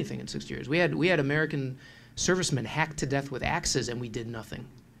haven't done anything in 60 years. We had American servicemen hacked to death with axes, and we did nothing.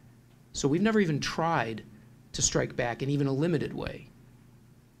 So we've never even tried to strike back in even a limited way.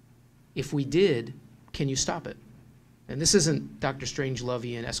 If we did, can you stop it? And this isn't Dr.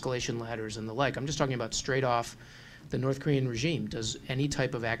 Strangelovian escalation ladders and the like. I'm just talking about straight off the North Korean regime. Does any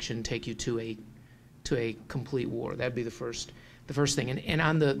type of action take you to a complete war? That'd be the first thing. And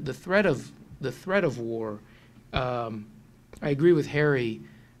on the threat of war, I agree with Harry.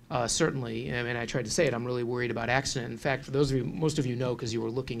 Certainly, I mean, I tried to say it, I'm really worried about accident. In fact, for those of you, most of you know, because you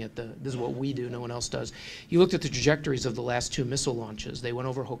were looking at this is what we do, no one else does. You looked at the trajectories of the last 2 missile launches. They went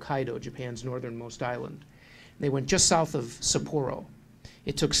over Hokkaido, Japan's northernmost island. They went just south of Sapporo.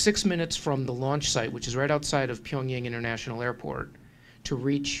 It took 6 minutes from the launch site, which is right outside of Pyongyang International Airport, to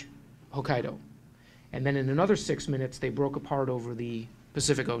reach Hokkaido. And then in another 6 minutes, they broke apart over the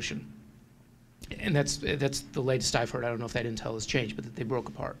Pacific Ocean. And that's the latest I've heard. I don't know if that intel has changed, but that they broke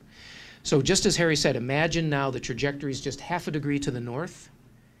apart. So just as Harry said, imagine now the trajectory is just half a degree to the north,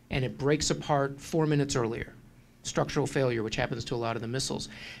 and it breaks apart 4 minutes earlier. Structural failure, which happens to a lot of the missiles.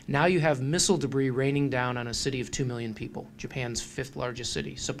 Now you have missile debris raining down on a city of 2 million people, Japan's 5th largest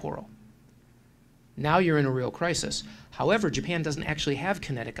city, Sapporo. Now you're in a real crisis. However, Japan doesn't actually have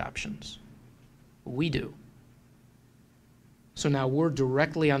kinetic options. We do. So now we're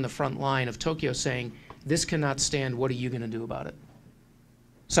directly on the front line of Tokyo saying, this cannot stand, what are you going to do about it?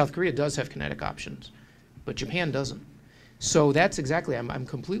 South Korea does have kinetic options, but Japan doesn't. So that's exactly, I'm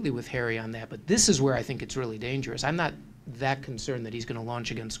completely with Harry on that, but this is where I think it's really dangerous. I'm not that concerned that he's going to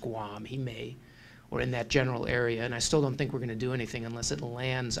launch against Guam. He may, or in that general area, and I still don't think we're going to do anything unless it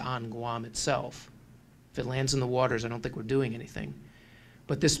lands on Guam itself. If it lands in the waters, I don't think we're doing anything.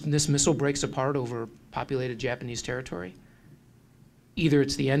 But this missile breaks apart over populated Japanese territory. Either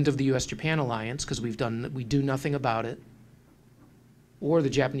it's the end of the U.S.-Japan alliance, because we do nothing about it, or the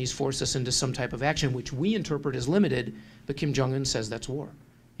Japanese force us into some type of action, which we interpret as limited, but Kim Jong-un says that's war.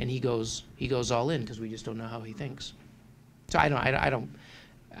 And he goes all in, because we just don't know how he thinks. So I'm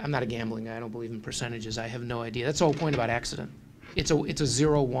not a gambling guy. I don't believe in percentages. I have no idea. That's the whole point about accident. It's a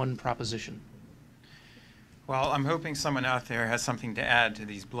 0-1 proposition. Well, I'm hoping someone out there has something to add to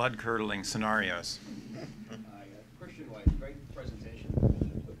these blood-curdling scenarios. Christian White, great presentation.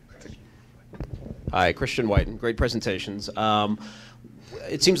 Hi, Christian White, great presentations.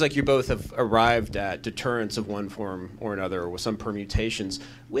 It seems like you both have arrived at deterrence of one form or another with some permutations.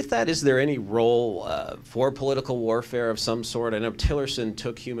 With that, is there any role for political warfare of some sort? I know Tillerson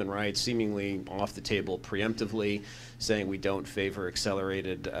took human rights seemingly off the table preemptively, saying we don't favor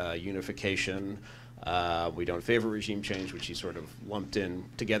accelerated unification. We don't favor regime change, which he sort of lumped in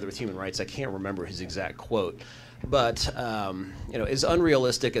together with human rights. I can't remember his exact quote. But as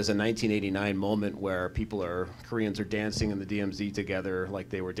unrealistic as a 1989 moment where Koreans are dancing in the DMZ together like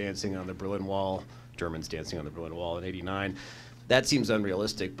they were dancing on the Berlin Wall, Germans dancing on the Berlin Wall in '89, that seems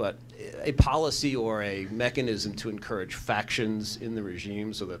unrealistic. But a policy or a mechanism to encourage factions in the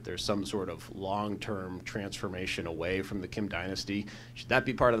regime so that there's some sort of long-term transformation away from the Kim dynasty, should that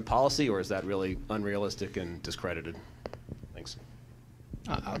be part of the policy, or is that really unrealistic and discredited? Thanks.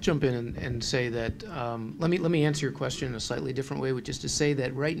 I'll jump in and say that, let me answer your question in a slightly different way, which is to say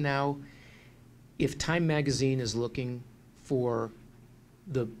that right now, if Time Magazine is looking for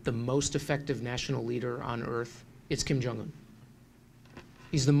the most effective national leader on earth, it's Kim Jong-un.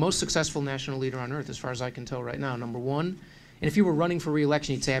 He's the most successful national leader on earth, as far as I can tell right now, number one. And if you were running for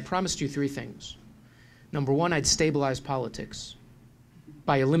re-election, he'd say, I promised you 3 things. Number one, I'd stabilize politics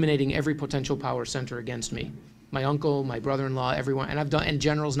by eliminating every potential power center against me. My uncle, my brother-in-law, everyone, and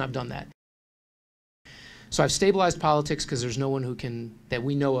generals, and I've done that. So I've stabilized politics because there's no one that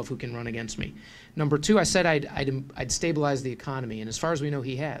we know of who can run against me. Number two, I said I'd stabilize the economy, and as far as we know,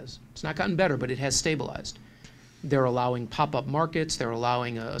 he has. It's not gotten better, but it has stabilized. They're allowing pop-up markets. They're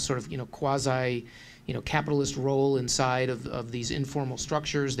allowing a sort of quasi capitalist role inside of these informal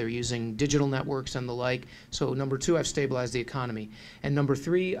structures. They're using digital networks and the like. So number two, I've stabilized the economy. And number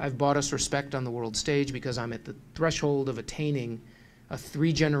three, I've bought us respect on the world stage because I'm at the threshold of attaining a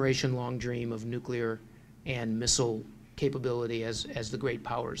 3-generation long dream of nuclear and missile capability as the great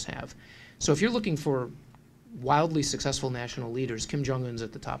powers have. So if you're looking for wildly successful national leaders, Kim Jong-un's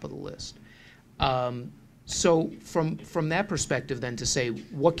at the top of the list. So from that perspective then to say,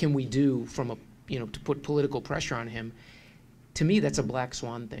 what can we do to put political pressure on him, to me that's a black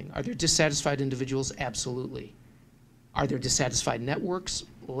swan thing. Are there dissatisfied individuals? Absolutely. Are there dissatisfied networks?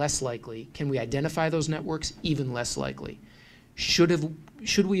 Less likely. Can we identify those networks? Even less likely. Should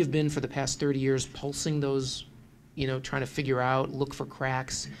we have been for the past 30 years pulsing those, trying to figure out, look for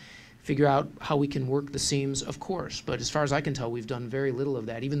cracks? figure out how we can work the seams, of course. But as far as I can tell, we've done very little of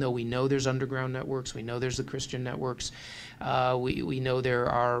that, even though we know there's underground networks, we know there's the Christian networks. We know there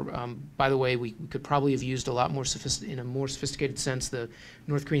are, by the way, we could probably have used a lot more in a more sophisticated sense, the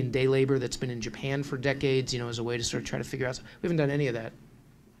North Korean day labor that's been in Japan for decades, as a way to sort of try to figure out. We haven't done any of that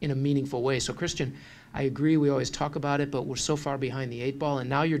in a meaningful way. So Christian, I agree, we always talk about it, but we're so far behind the 8 ball, and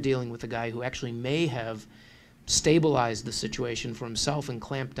now you're dealing with a guy who actually may have stabilized the situation for himself and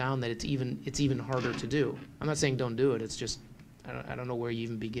clamped down that it's even harder to do. I'm not saying don't do it, it's just, I don't know where you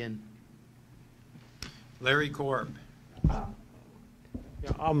even begin. Larry Korb. Yeah,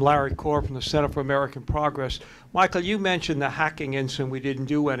 I'm Larry Korb from the Center for American Progress. Michael, you mentioned the hacking incident, we didn't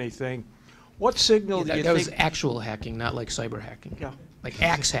do anything. What signal do you that think? was actual hacking, not like cyber hacking. Yeah. Like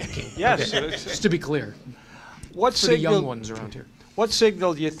axe hacking. Yes. Okay. Just to be clear. What For the signal? young ones around here. What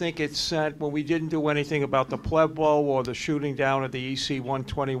signal do you think it sent when we didn't do anything about the Pueblo or the shooting down of the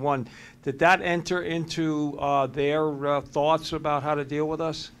EC-121? Did that enter into their thoughts about how to deal with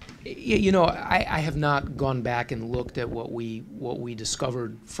us? I have not gone back and looked at what we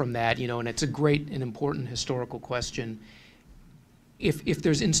discovered from that, and it's a great and important historical question. If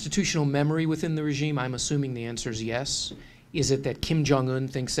there's institutional memory within the regime, I'm assuming the answer is yes. Is it that Kim Jong-un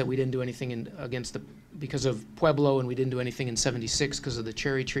thinks that we didn't do anything because of Pueblo and we didn't do anything in '76 because of the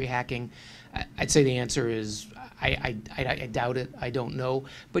cherry tree hacking? I'd say the answer is I doubt it. I don't know.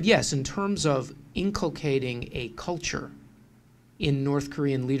 But yes, in terms of inculcating a culture in North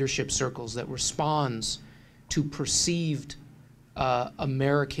Korean leadership circles that responds to perceived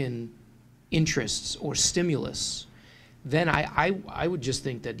American interests or stimulus, then I would just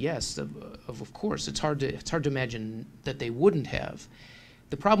think that yes, of course, it's hard to imagine that they wouldn't have.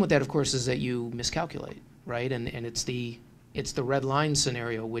 The problem with that, of course, is that you miscalculate, right? And it's the red line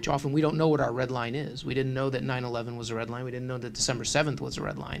scenario, which often we don't know what our red line is. We didn't know that 9/11 was a red line. We didn't know that December 7th was a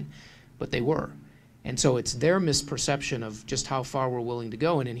red line, but they were. And so it's their misperception of just how far we're willing to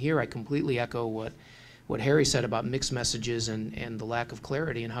go. And in here, I completely echo what Harry said about mixed messages and the lack of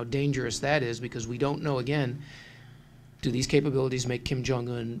clarity and how dangerous that is, because we don't know, again, do these capabilities make Kim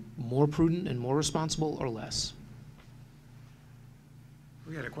Jong-un more prudent and more responsible or less?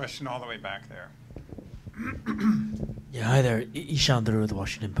 We had a question all the way back there. Yeah, hi there. Ishan Dhru with the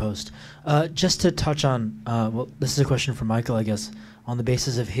Washington Post. Just to touch on, well, this is a question for Michael, I guess, on the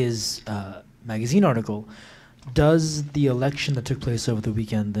basis of his magazine article. Does the election that took place over the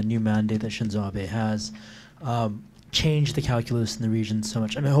weekend, the new mandate that Shinzo Abe has, change the calculus in the region so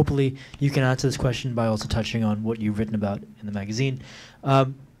much? I mean, hopefully you can answer this question by also touching on what you've written about in the magazine.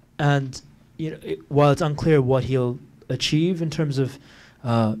 And while it's unclear what he'll achieve in terms of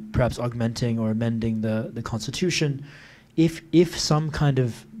perhaps augmenting or amending the Constitution, if some kind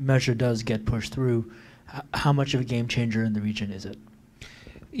of measure does get pushed through, how much of a game changer in the region is it?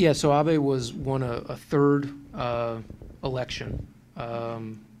 Yeah, so Abe won a third election,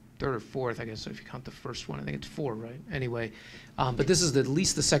 third or fourth, I guess, if you count the first one. I think it's 4, right? Anyway, but this is at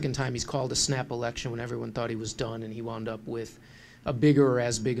least the second time he's called a snap election when everyone thought he was done, and he wound up with a bigger or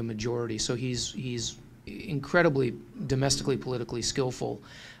as big a majority. So he's incredibly domestically politically skillful,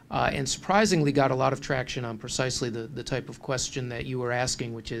 and surprisingly got a lot of traction on precisely the type of question that you were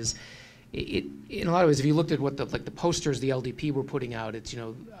asking, which is, in a lot of ways, if you looked at what the posters the LDP were putting out, it's,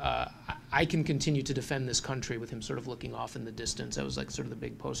 I can continue to defend this country, with him sort of looking off in the distance. That was like sort of the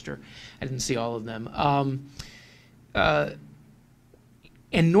big poster. I didn't see all of them.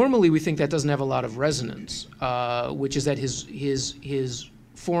 And normally we think that doesn't have a lot of resonance, which is that his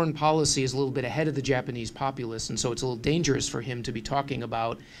foreign policy is a little bit ahead of the Japanese populace, and so it's a little dangerous for him to be talking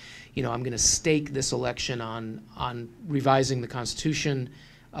about, I'm going to stake this election on revising the Constitution,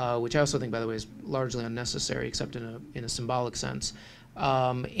 which I also think, by the way, is largely unnecessary, except in a symbolic sense,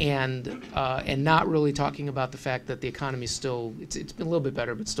 and not really talking about the fact that the economy is still, it's been a little bit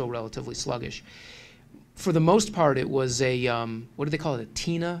better, but still relatively sluggish. For the most part, it was a, what do they call it, a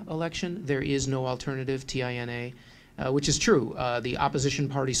TINA election? There is no alternative, TINA, which is true. The opposition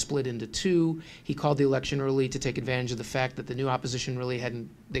party split into 2. He called the election early to take advantage of the fact that the new opposition really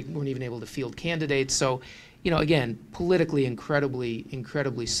they weren't even able to field candidates. So, again, politically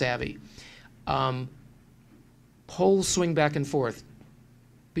incredibly savvy. Polls swing back and forth.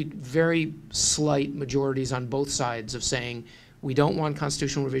 Very slight majorities on both sides of saying, we don't want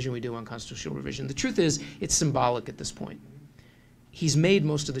constitutional revision, we do want constitutional revision. The truth is, it's symbolic at this point. He's made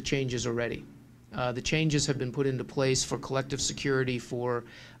most of the changes already. The changes have been put into place for collective security, for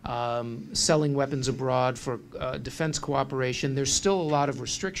selling weapons abroad, for defense cooperation. There's still a lot of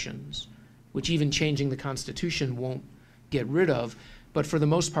restrictions, which even changing the Constitution won't get rid of. But for the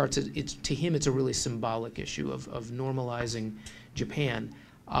most part, to him, it's a really symbolic issue of normalizing Japan.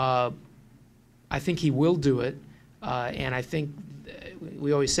 I think he will do it, and I think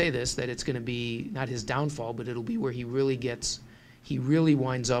we always say this, that it's going to be not his downfall, but it'll be where he really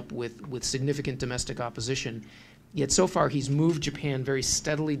winds up with significant domestic opposition. Yet so far he's moved Japan very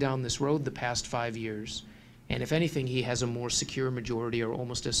steadily down this road the past 5 years, and if anything, he has a more secure majority, or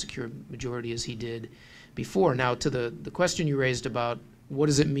almost as secure majority as he did before. Now, to the question you raised about what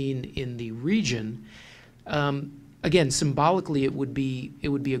does it mean in the region, again, symbolically, it would be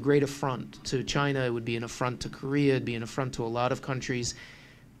a great affront to China. It would be an affront to Korea. It'd be an affront to a lot of countries.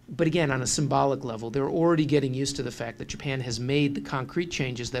 But again, on a symbolic level, they're already getting used to the fact that Japan has made the concrete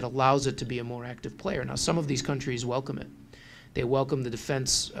changes that allows it to be a more active player. Now, some of these countries welcome it. They welcome the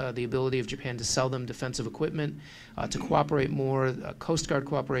defense, the ability of Japan to sell them defensive equipment, to cooperate more, Coast Guard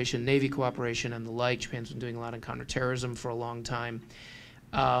cooperation, Navy cooperation, and the like. Japan's been doing a lot on counterterrorism for a long time.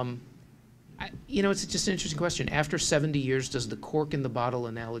 It's just an interesting question. After 70 years, does the cork in the bottle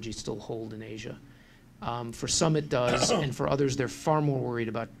analogy still hold in Asia? For some it does, and for others they're far more worried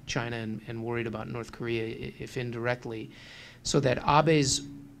about China and worried about North Korea, if indirectly. So that Abe's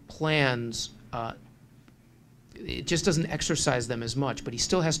plans, it just doesn't exercise them as much, but he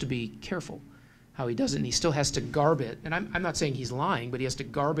still has to be careful how he does it, and he still has to garb it. And I'm not saying he's lying, but he has to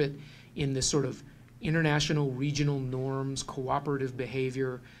garb it in this sort of international, regional norms, cooperative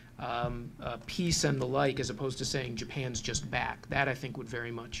behavior, peace and the like, as opposed to saying Japan's just back. That, I think, would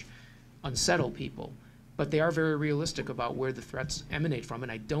very much unsettle people. But they are very realistic about where the threats emanate from,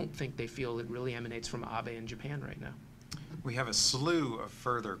 and I don't think they feel it really emanates from Abe and Japan right now. We have a slew of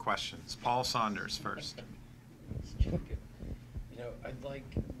further questions. Paul Saunders first. I'd like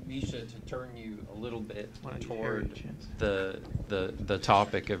Misha to turn you a little bit Why don't you toward Harry, the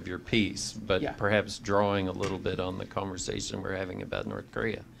topic of your piece, but Yeah. perhaps drawing a little bit on the conversation we're having about North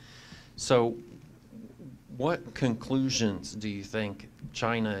Korea. So what conclusions do you think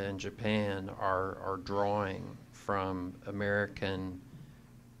China and Japan are drawing from American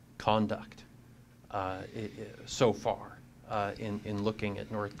conduct so far in looking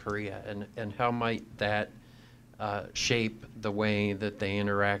at North Korea, and how might that shape the way that they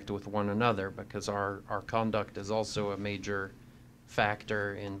interact with one another, because our conduct is also a major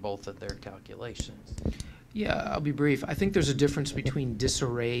factor in both of their calculations? Yeah, I'll be brief. I think there's a difference between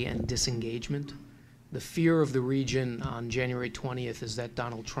disarray and disengagement. The fear of the region on January 20th is that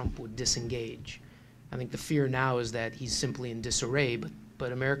Donald Trump would disengage. I think the fear now is that he's simply in disarray,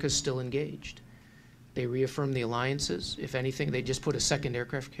 but America's still engaged. They reaffirmed the alliances. If anything, they just put a second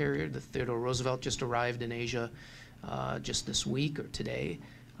aircraft carrier. The Theodore Roosevelt just arrived in Asia just this week or today.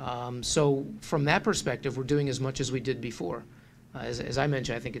 So from that perspective, we're doing as much as we did before. As I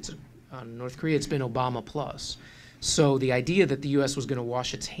mentioned, I think it's on North Korea, it's been Obama plus. So the idea that the U.S. was going to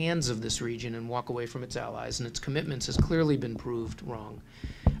wash its hands of this region and walk away from its allies and its commitments has clearly been proved wrong.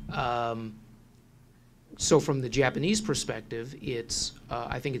 So from the Japanese perspective,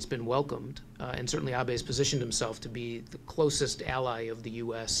 I think it's been welcomed, and certainly Abe's positioned himself to be the closest ally of the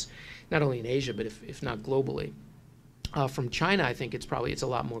U.S., not only in Asia, but if not globally. From China, I think it's a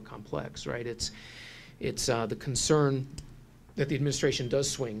lot more complex, right? It's the concern that the administration does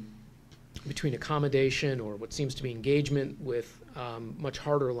swing between accommodation or what seems to be engagement with much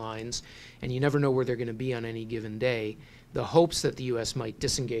harder lines, and you never know where they're going to be on any given day. The hopes that the U.S. might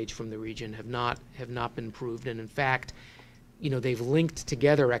disengage from the region have not been proved, and in fact, they've linked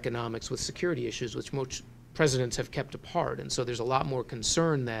together economics with security issues, which most presidents have kept apart, and so there's a lot more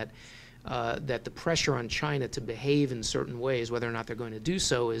concern that the pressure on China to behave in certain ways, whether or not they're going to do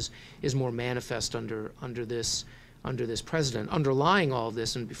so, is more manifest under this president. Underlying all of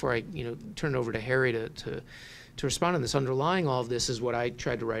this, and before I turn it over to Harry to respond on this, underlying all of this is what I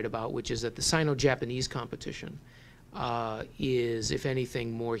tried to write about, which is that the Sino-Japanese competition is, if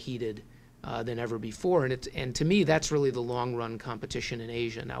anything, more heated than ever before. And to me, that's really the long-run competition in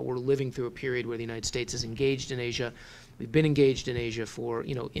Asia. Now, we're living through a period where the United States is engaged in Asia. We've been engaged in Asia for,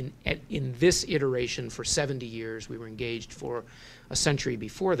 in this iteration for 70 years. We were engaged for a century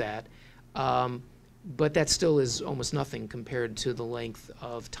before that. But that still is almost nothing compared to the length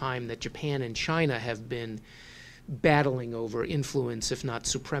of time that Japan and China have been battling over influence, if not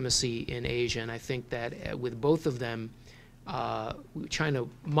supremacy, in Asia. And I think that with both of them, China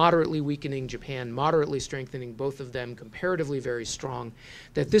moderately weakening, Japan moderately strengthening, both of them comparatively very strong,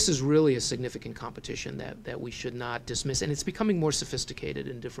 that this is really a significant competition that we should not dismiss. And it's becoming more sophisticated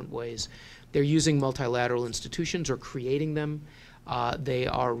in different ways. They're using multilateral institutions or creating them. They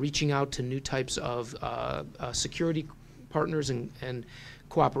are reaching out to new types of security partners and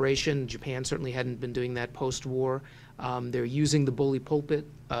cooperation. Japan certainly hadn't been doing that post-war. They're using the bully pulpit,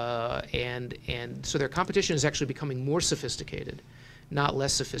 and so their competition is actually becoming more sophisticated not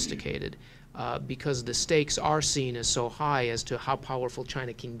less sophisticated, because the stakes are seen as so high as to how powerful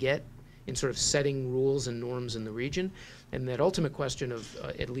China can get in sort of setting rules and norms in the region, and that ultimate question of,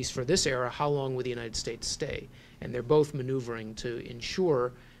 at least for this era, how long will the United States stay? And they're both maneuvering to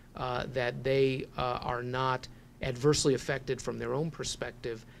ensure that they are not adversely affected from their own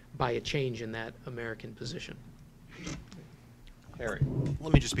perspective by a change in that American position. Harry.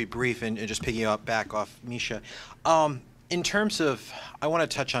 Let me just be brief and just picking up back off Misha. In terms of, I want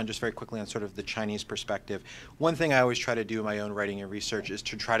to touch on just very quickly on sort of the Chinese perspective. One thing I always try to do in my own writing and research is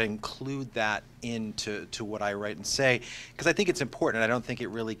to try to include that into what I write and say, because I think it's important. I don't think it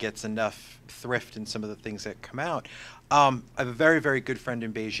really gets enough thrift in some of the things that come out. I have a very, very good friend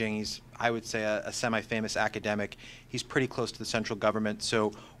in Beijing. He's, I would say, a semi-famous academic. He's pretty close to the central government.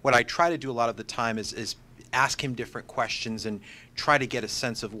 So what I try to do a lot of the time is ask him different questions and try to get a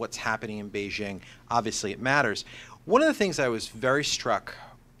sense of what's happening in Beijing. Obviously, it matters. One of the things I was very struck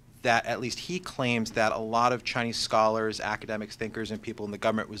that at least he claims that a lot of Chinese scholars, academics, thinkers, and people in the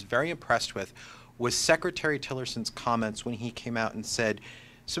government was very impressed with was Secretary Tillerson's comments when he came out and said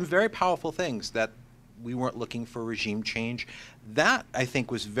some very powerful things, that we weren't looking for regime change. That, I think,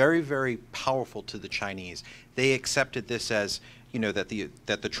 was very, very powerful to the Chinese. They accepted this as, you know, that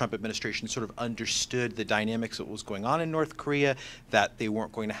the Trump administration sort of understood the dynamics of what was going on in North Korea, that they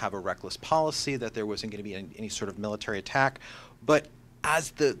weren't going to have a reckless policy, that there wasn't going to be any sort of military attack. But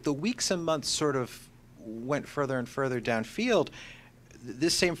as the weeks and months sort of went further and further downfield,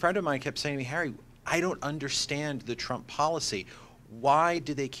 this same friend of mine kept saying to me, Harry, I don't understand the Trump policy. Why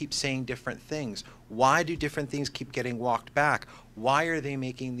do they keep saying different things? Why do different things keep getting walked back? Why are they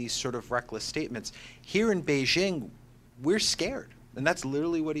making these sort of reckless statements? Here in Beijing, we're scared. And that's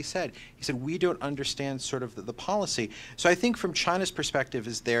literally what he said. He said, we don't understand sort of the policy. So I think from China's perspective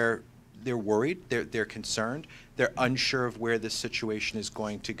is they're worried, they're concerned, they're unsure of where this situation is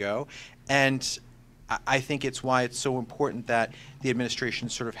going to go. And I think it's why it's so important that the administration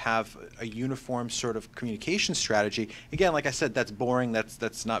sort of have a uniform sort of communication strategy. Again, like I said, that's boring,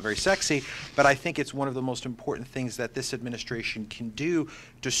 that's not very sexy, but I think it's one of the most important things that this administration can do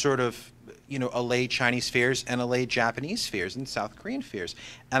to sort of, you know, allay Chinese fears and allay Japanese fears and South Korean fears.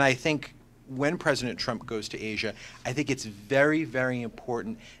 And I think when President Trump goes to Asia, I think it's very, very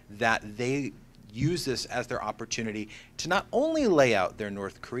important that they use this as their opportunity to not only lay out their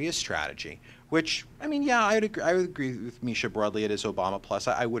North Korea strategy, which, I mean, yeah, I would agree with Misha broadly. It is Obama plus.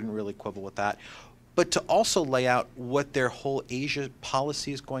 I wouldn't really quibble with that. But to also lay out what their whole Asia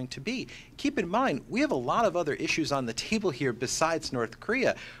policy is going to be. Keep in mind, we have a lot of other issues on the table here besides North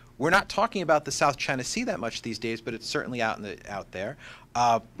Korea. We're not talking about the South China Sea that much these days, but it's certainly out there.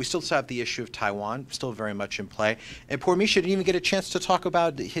 We still have the issue of Taiwan, still very much in play. And poor Misha didn't even get a chance to talk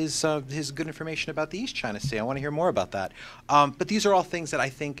about his good information about the East China Sea. I want to hear more about that. But these are all things that I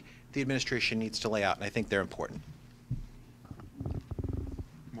think the administration needs to lay out, and I think they're important.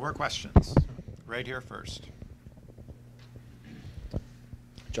 More questions? Right here first.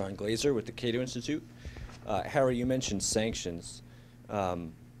 John Glazer with the Cato Institute. Harry, you mentioned sanctions.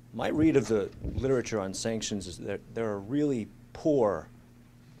 My read of the literature on sanctions is that they're a really poor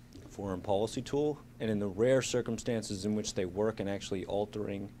foreign policy tool, and in the rare circumstances in which they work in actually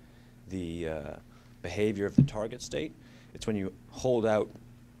altering the behavior of the target state, it's when you hold out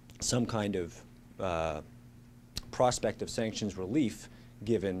some kind of prospect of sanctions relief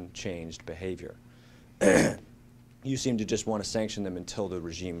given changed behavior. You seem to just want to sanction them until the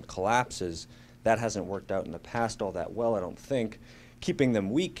regime collapses. That hasn't worked out in the past all that well, I don't think. Keeping them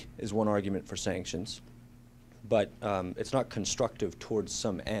weak is one argument for sanctions, but it's not constructive towards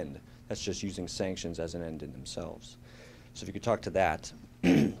some end. That's just using sanctions as an end in themselves. So if you could talk to that.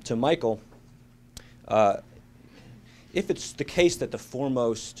 To Michael, if it's the case that the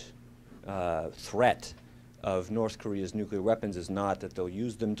foremost threat of North Korea's nuclear weapons is not that they'll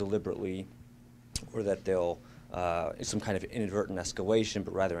use them deliberately or that they'll some kind of inadvertent escalation,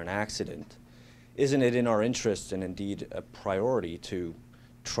 but rather an accident, isn't it in our interest and indeed a priority to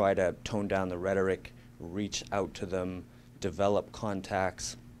try to tone down the rhetoric, reach out to them, develop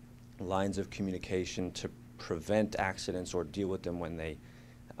contacts, lines of communication to prevent accidents or deal with them when they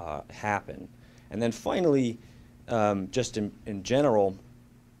happen? And then finally, just in general,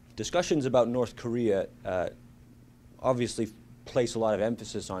 discussions about North Korea obviously place a lot of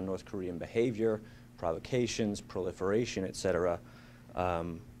emphasis on North Korean behavior, provocations, proliferation, etc.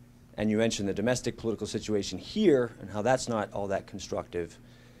 And you mentioned the domestic political situation here and how that's not all that constructive,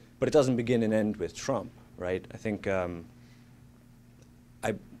 but it doesn't begin and end with Trump, right? I think I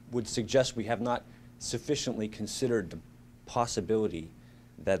would suggest we have not sufficiently considered the possibility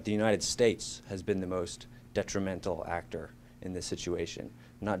that the United States has been the most detrimental actor in this situation,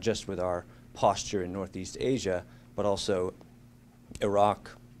 not just with our posture in Northeast Asia, but also Iraq,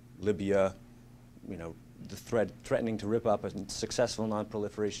 Libya, the threatening to rip up a successful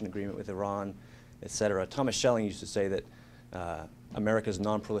non-proliferation agreement with Iran, et cetera. Thomas Schelling used to say that America's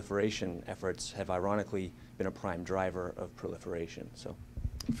non-proliferation efforts have ironically been a prime driver of proliferation. So,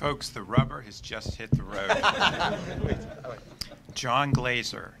 folks, the rubber has just hit the road. John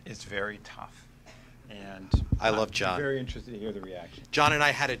Glaser is very tough. And I love John. I'm very interested to hear the reaction. John and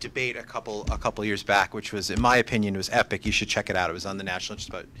I had a debate a couple years back, which was, in my opinion, was epic. You should check it out. It was on the National just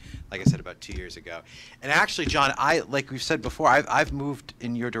about, like I said, about 2 years ago. And actually, John, like we've said before, I've moved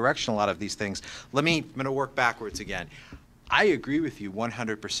in your direction a lot of these things. I'm going to work backwards again. I agree with you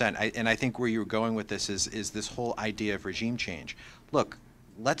 100%. And I think where you're going with this is this whole idea of regime change. Look,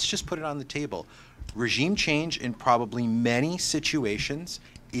 let's just put it on the table. Regime change in probably many situations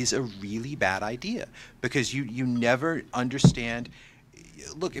is a really bad idea, because you never understand.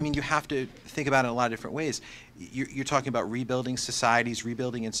 Look, I mean, you have to think about it in a lot of different ways. You're talking about rebuilding societies,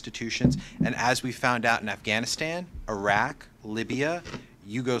 rebuilding institutions, and as we found out in Afghanistan, Iraq, Libya,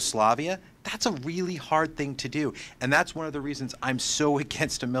 Yugoslavia, that's a really hard thing to do. And that's one of the reasons I'm so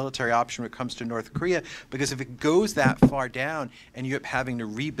against a military option when it comes to North Korea, because if it goes that far down and you end up having to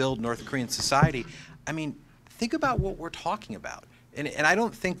rebuild North Korean society, I mean, think about what we're talking about. And I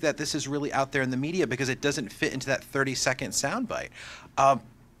don't think that this is really out there in the media because it doesn't fit into that 30-second soundbite.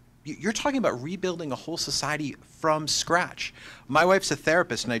 You're talking about rebuilding a whole society from scratch. My wife's a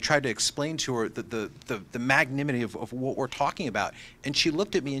therapist, and I tried to explain to her the magnanimity of what we're talking about. And she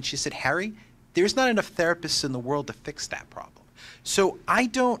looked at me and she said, Harry, there's not enough therapists in the world to fix that problem. So I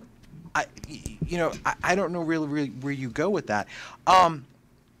don't know really where you go with that.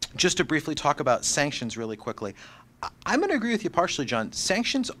 Just to briefly talk about sanctions really quickly. I'm going to agree with you partially, John.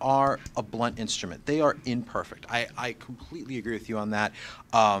 Sanctions are a blunt instrument. They are imperfect. I completely agree with you on that.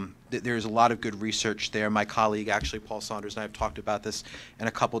 There's a lot of good research there. My colleague, actually, Paul Saunders, and I have talked about this in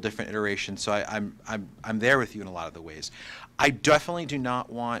a couple different iterations, so I'm there with you in a lot of the ways. I definitely do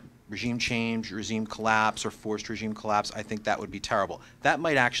not want regime change, regime collapse, or forced regime collapse. I think that would be terrible. That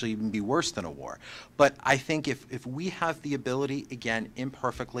might actually even be worse than a war. But I think if we have the ability, again,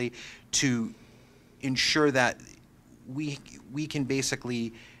 imperfectly, to ensure that we can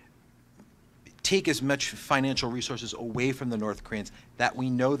basically take as much financial resources away from the North Koreans that we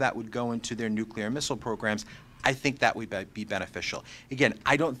know that would go into their nuclear missile programs, I think that would be beneficial. Again,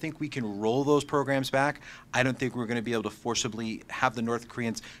 I don't think we can roll those programs back. I don't think we're going to be able to forcibly have the North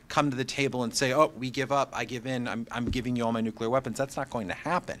Koreans come to the table and say, oh, we give up, I give in, I'm giving you all my nuclear weapons. That's not going to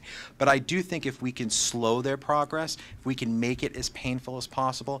happen. But I do think if we can slow their progress, if we can make it as painful as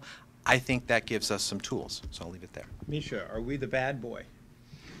possible, I think that gives us some tools. So I'll leave it there. Misha, are we the bad boy?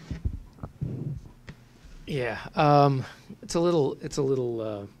 Yeah, it's a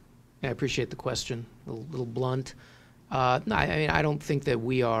little. I appreciate the question. A little blunt. No, I mean, I don't think that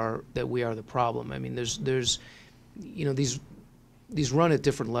we are the problem. I mean, there's these run at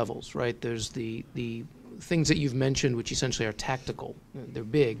different levels, right? There's the things that you've mentioned, which essentially are tactical. They're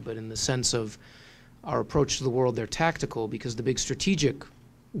big, but in the sense of our approach to the world, they're tactical because the big strategic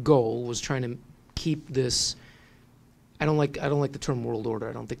goal was trying to keep this. I don't like the term world order.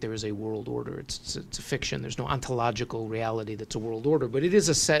 I don't think there is a world order. It's a fiction. There's no ontological reality that's a world order, but it is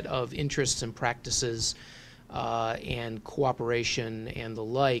a set of interests and practices and cooperation and the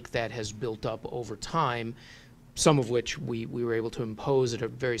like that has built up over time, some of which we were able to impose at a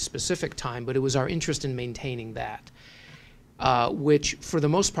very specific time, but it was our interest in maintaining that, which for the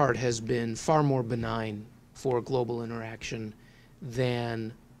most part has been far more benign for global interaction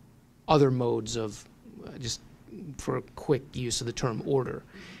than other modes of just for a quick use of the term order.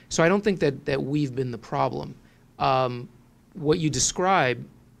 So I don't think that we've been the problem. What you describe,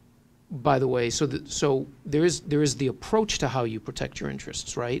 by the way, so there is the approach to how you protect your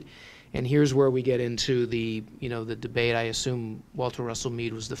interests, right? And here's where we get into the debate. I assume Walter Russell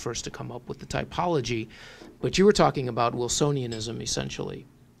Mead was the first to come up with the typology, but you were talking about Wilsonianism essentially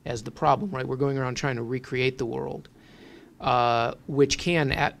as the problem, right? We're going around trying to recreate the world, which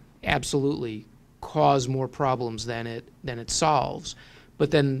can absolutely cause more problems than it solves. But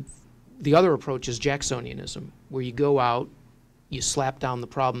then the other approach is Jacksonianism, where you go out, you slap down the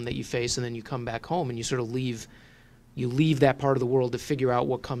problem that you face, and then you come back home and you sort of leave that part of the world to figure out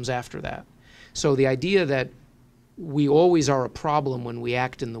what comes after that. So the idea that we always are a problem when we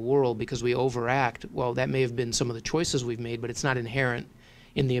act in the world because we overact, well, that may have been some of the choices we've made, but it's not inherent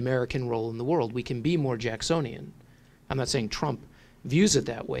in the American role in the world. We can be more Jacksonian. I'm not saying Trump views it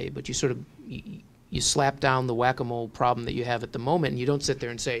that way, but you sort of you slap down the whack-a-mole problem that you have at the moment, and you don't sit there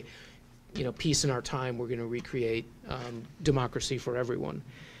and say, peace in our time, we're going to recreate democracy for everyone.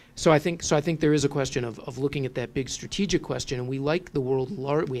 So I think there is a question of looking at that big strategic question, and we like the world.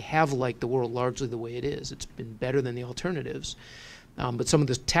 We have liked the world largely the way it is. It's been better than the alternatives, but some of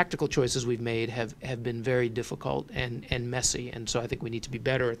the tactical choices we've made have been very difficult and messy. And so I think we need to be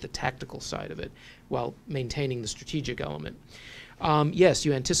better at the tactical side of it while maintaining the strategic element. Yes,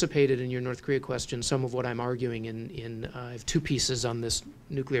 you anticipated in your North Korea question some of what I'm arguing I have 2 pieces on this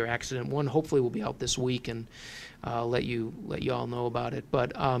nuclear accident. One hopefully will be out this week, and let you all know about it.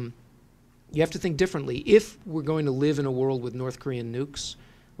 But you have to think differently. If we're going to live in a world with North Korean nukes,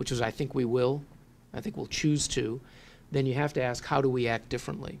 which is I think we will, I think we'll choose to, then you have to ask, how do we act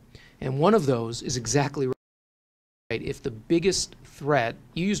differently? And one of those is exactly right. If the biggest threat,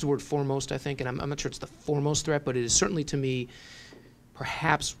 you used the word foremost, I think, and I'm not sure it's the foremost threat, but it is certainly to me,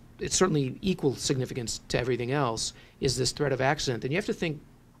 perhaps it's certainly equal significance to everything else, is this threat of accident. And you have to think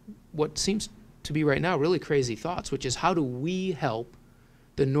what seems to be right now really crazy thoughts, which is how do we help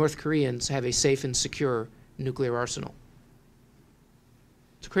the North Koreans have a safe and secure nuclear arsenal?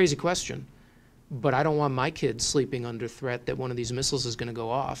 It's a crazy question, but I don't want my kids sleeping under threat that one of these missiles is going to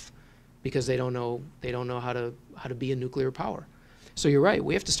go off because they don't know how to be a nuclear power. So you're right,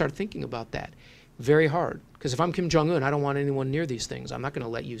 we have to start thinking about that very hard. Because if I'm Kim Jong-un, I don't want anyone near these things. I'm not going to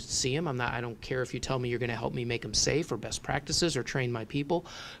let you see them. I don't care if you tell me you're going to help me make them safe or best practices or train my people.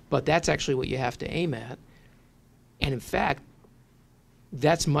 But that's actually what you have to aim at. And in fact,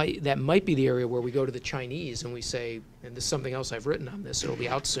 that might be the area where we go to the Chinese and we say, and this is something else I've written on this, it'll be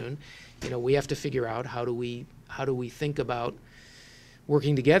out soon, we have to figure out how do we think about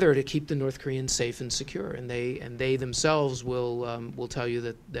working together to keep the North Koreans safe and secure, and they themselves will tell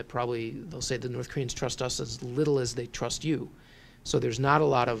you that probably they'll say the North Koreans trust us as little as they trust you. So there's not a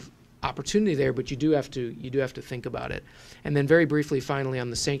lot of opportunity there, but you do have to think about it. And then very briefly, finally, on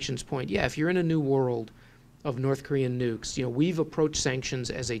the sanctions point, yeah, if you're in a new world of North Korean nukes, we've approached sanctions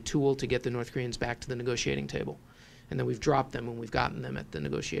as a tool to get the North Koreans back to the negotiating table, and then we've dropped them when we've gotten them at the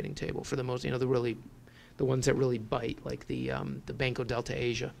negotiating table for the most, the ones that really bite, like the Banco Delta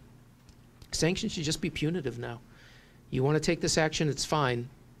Asia. Sanctions should just be punitive now. You want to take this action, it's fine.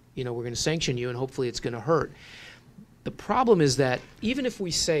 We're going to sanction you, and hopefully it's going to hurt. The problem is that even if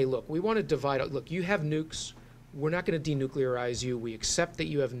we say, look, we want to divide, look, you have nukes, we're not going to denuclearize you, we accept that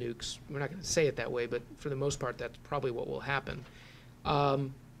you have nukes. We're not going to say it that way, but for the most part, that's probably what will happen.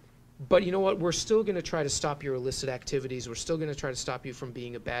 But you know what? We're still going to try to stop your illicit activities. We're still going to try to stop you from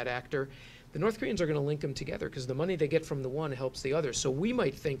being a bad actor. The North Koreans are going to link them together because the money they get from the one helps the other. So we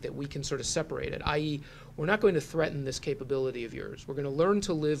might think that we can sort of separate it, i.e., we're not going to threaten this capability of yours. We're going to learn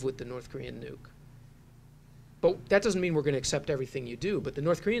to live with the North Korean nuke. But that doesn't mean we're going to accept everything you do. But the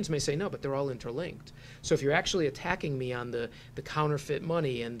North Koreans may say, no, but they're all interlinked. So if you're actually attacking me on the counterfeit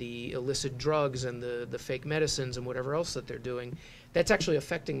money and the illicit drugs and the fake medicines and whatever else that they're doing, that's actually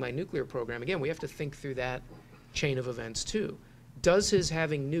affecting my nuclear program. Again, we have to think through that chain of events too. Does his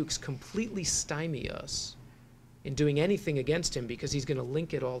having nukes completely stymie us in doing anything against him because he's going to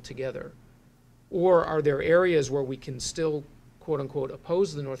link it all together? Or are there areas where we can still, quote unquote,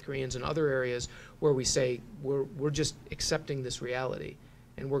 oppose the North Koreans, and other areas where we say we're just accepting this reality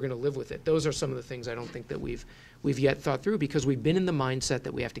and we're going to live with it? Those are some of the things I don't think that we've yet thought through, because we've been in the mindset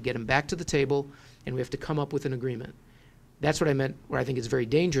that we have to get them back to the table and we have to come up with an agreement. That's what I meant, where I think it's very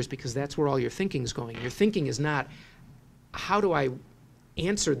dangerous, because that's where all your thinking's going. Your thinking is not, how do I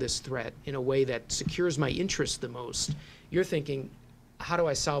answer this threat in a way that secures my interests the most? You're thinking, how do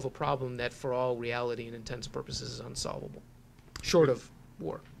I solve a problem that for all reality and intents and purposes is unsolvable, short of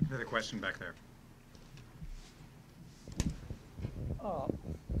war? Another question back there.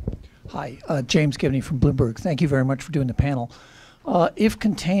 Hi, James Gibney from Bloomberg. Thank you very much for doing the panel. If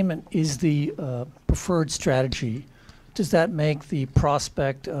containment is the preferred strategy, does that make the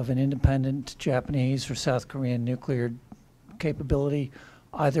prospect of an independent Japanese or South Korean nuclear capability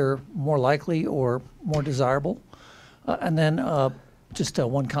either more likely or more desirable? And then just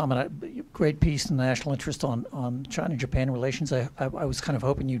one comment, great piece in the National Interest on China-Japan relations. I was kind of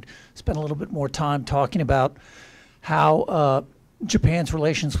hoping you'd spend a little bit more time talking about how Japan's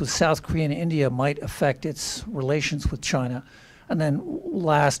relations with South Korea and India might affect its relations with China. And then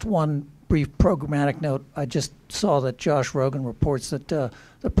last, one brief programmatic note. I just saw that Josh Rogan reports that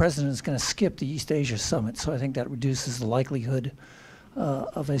the president is going to skip the East Asia summit, so I think that reduces the likelihood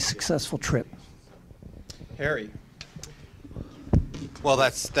of a successful trip. Harry. Well,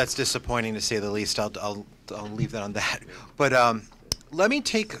 that's disappointing to say the least. I'll leave that on that. But let me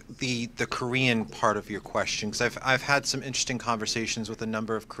take the Korean part of your question, because I've had some interesting conversations with a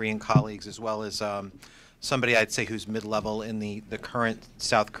number of Korean colleagues, as well as somebody I'd say who's mid-level in the current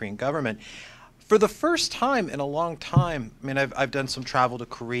South Korean government. For the first time in a long time, I mean, I've done some travel to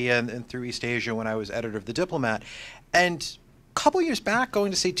Korea and through East Asia when I was editor of The Diplomat. And a couple years back,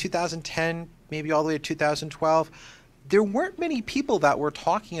 going to say 2010, maybe all the way to 2012, there weren't many people that were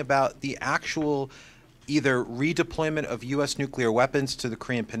talking about the actual either redeployment of U.S. nuclear weapons to the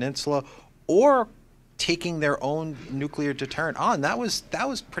Korean Peninsula or taking their own nuclear deterrent on. That was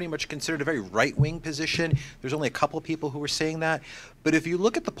pretty much considered a very right-wing position. There's only a couple of people who were saying that. But if you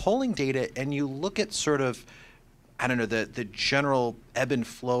look at the polling data and you look at sort of, I don't know, the general ebb and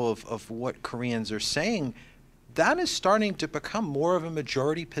flow of what Koreans are saying, that is starting to become more of a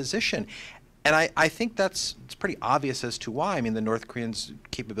majority position. And I think it's pretty obvious as to why. I mean, the North Koreans'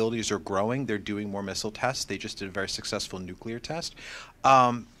 capabilities are growing. They're doing more missile tests. They just did a very successful nuclear test.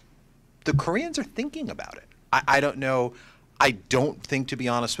 The Koreans are thinking about it. I don't know. I don't think, to be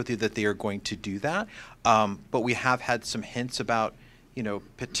honest with you, that they are going to do that. But we have had some hints about,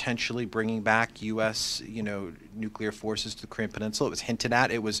 potentially bringing back U.S., nuclear forces to the Korean Peninsula. It was hinted at.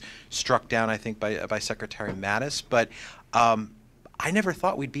 It was struck down, I think, by Secretary Mattis. But I never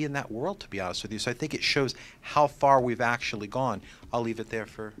thought we'd be in that world, to be honest with you. So I think it shows how far we've actually gone. I'll leave it there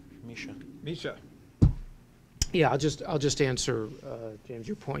for Misha. Misha. Yeah, I'll just answer, James,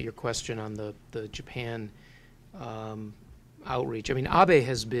 your question on the Japan outreach. I mean, Abe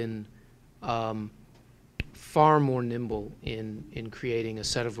has been far more nimble in creating a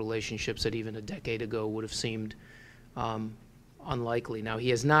set of relationships that even a decade ago would have seemed unlikely. Now, he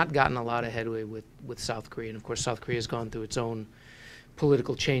has not gotten a lot of headway with South Korea, and of course, South Korea has gone through its own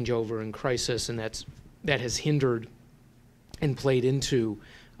political changeover and crisis, and that has hindered and played into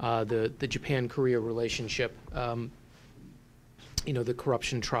the Japan-Korea relationship. The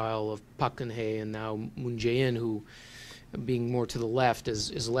corruption trial of Park Geun-hye and now Moon Jae-in, who, being more to the left,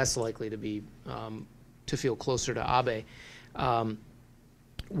 is less likely to be to feel closer to Abe.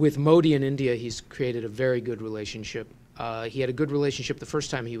 With Modi in India, he's created a very good relationship. He had a good relationship the first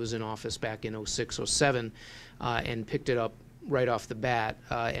time he was in office back in 06, 07, and picked it up right off the bat.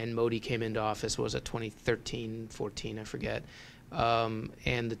 And Modi came into office, what was it, 2013, 14, I forget.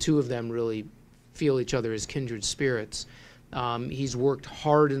 And the two of them really feel each other as kindred spirits. He's worked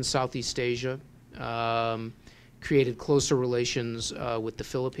hard in Southeast Asia, created closer relations with the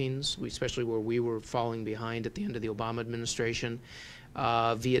Philippines, especially where we were falling behind at the end of the Obama administration,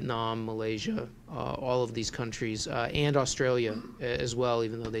 Vietnam, Malaysia, all of these countries, and Australia as well,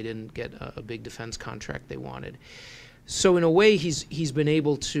 even though they didn't get a big defense contract they wanted. So in a way, he's been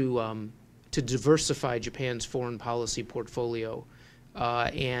able to diversify Japan's foreign policy portfolio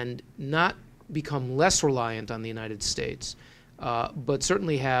and not become less reliant on the United States, but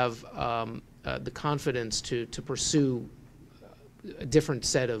certainly have the confidence to pursue a different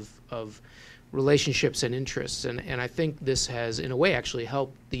set of relationships and interests. And I think this has, in a way, actually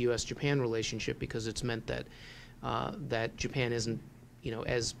helped the U.S.-Japan relationship, because it's meant that that Japan isn't,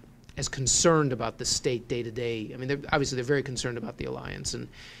 as concerned about the state day-to-day. I mean, obviously they're very concerned about the alliance and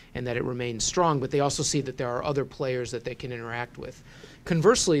that it remains strong, but they also see that there are other players that they can interact with.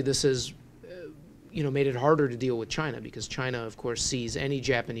 Conversely, this has made it harder to deal with China, because China, of course, sees any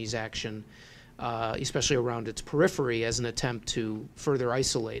Japanese action, especially around its periphery, as an attempt to further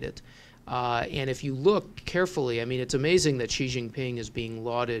isolate it. And if you look carefully, I mean, it's amazing that Xi Jinping is being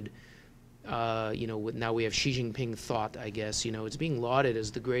lauded. Now we have Xi Jinping thought, I guess. It's being lauded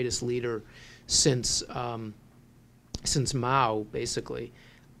as the greatest leader since Mao, basically.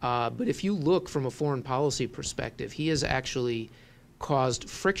 But if you look from a foreign policy perspective, he has actually caused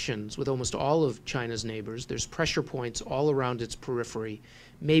frictions with almost all of China's neighbors. There's pressure points all around its periphery,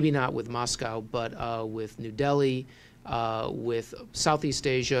 maybe not with Moscow, but with New Delhi, with Southeast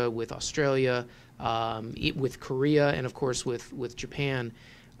Asia, with Australia, with Korea, and of course with Japan.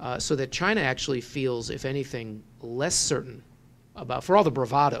 So that China actually feels, if anything, less certain about, for all the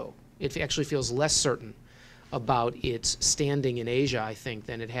bravado, it actually feels less certain about its standing in Asia, I think,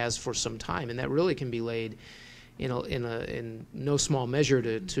 than it has for some time. And that really can be laid in no small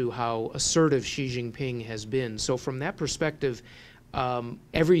measure to how assertive Xi Jinping has been. So from that perspective,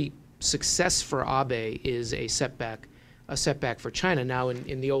 every success for Abe is a setback for China. Now,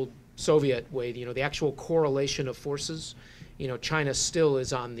 in the old Soviet way, the actual correlation of forces, China still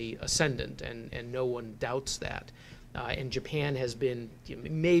is on the ascendant, and no one doubts that. And Japan has been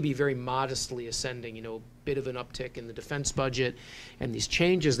maybe very modestly ascending, a bit of an uptick in the defense budget and these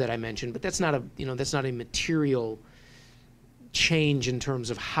changes that I mentioned, but that's not a material change in terms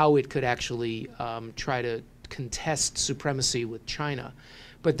of how it could actually try to contest supremacy with China.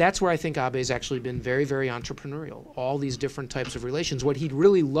 But that's where I think Abe's actually been very, very entrepreneurial. All these different types of relations. What he'd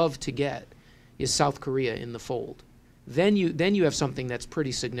really love to get is South Korea in the fold. Then you have something that's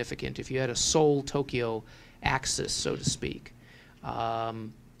pretty significant. If you had a Seoul-Tokyo axis, so to speak,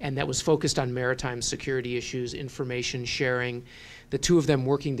 and that was focused on maritime security issues, information sharing, the two of them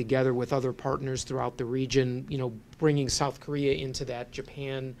working together with other partners throughout the region, bringing South Korea into that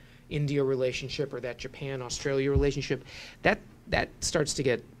Japan-India relationship or that Japan-Australia relationship, that starts to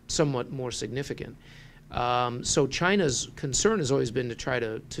get somewhat more significant. So China's concern has always been to try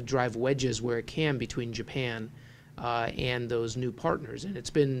to drive wedges where it can between Japan and those new partners. And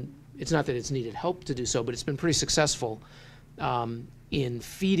it's not that it's needed help to do so, but it's been pretty successful in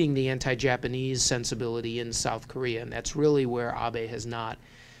feeding the anti-Japanese sensibility in South Korea. And that's really where Abe has not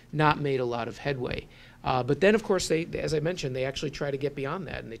made a lot of headway. But then, of course, they, as I mentioned, they actually try to get beyond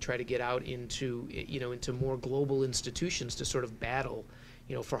that, and they try to get out into more global institutions to sort of battle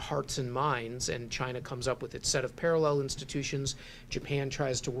for hearts and minds, and China comes up with its set of parallel institutions. Japan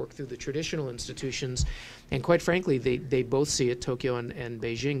tries to work through the traditional institutions, and quite frankly, they both see it, Tokyo and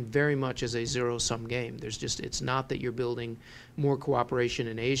Beijing, very much as a zero-sum game. It's not that you're building more cooperation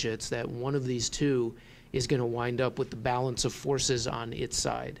in Asia, it's that one of these two is going to wind up with the balance of forces on its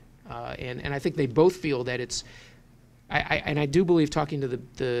side. And I think they both feel that it's, and I do believe, talking to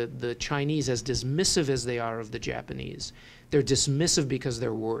the Chinese, as dismissive as they are of the Japanese, they're dismissive because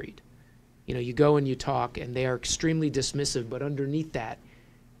they're worried. You go and you talk, and they are extremely dismissive, but underneath that,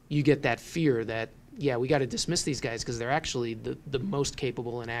 you get that fear that, yeah, we got to dismiss these guys because they're actually the most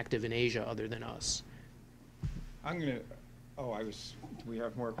capable and active in Asia other than us. Do we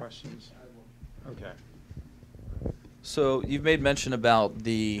have more questions? Okay. So you've made mention about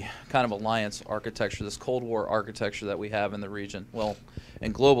the kind of alliance architecture, this Cold War architecture that we have in the region, well,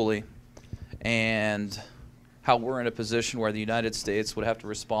 and globally, and how we're in a position where the United States would have to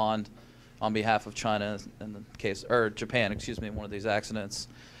respond on behalf of China in the case, or Japan, excuse me, in one of these accidents.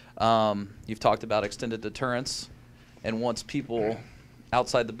 You've talked about extended deterrence, and once people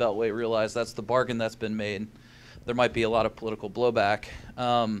outside the Beltway realize that's the bargain that's been made, there might be a lot of political blowback.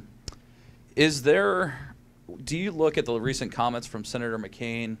 Do you look at the recent comments from Senator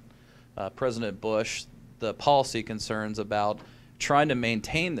McCain, President Bush, the policy concerns about trying to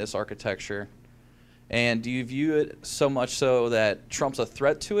maintain this architecture, and do you view it so much so that Trump's a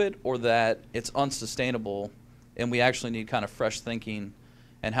threat to it, or that it's unsustainable and we actually need kind of fresh thinking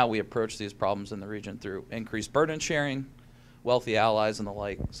and how we approach these problems in the region through increased burden sharing, wealthy allies, and the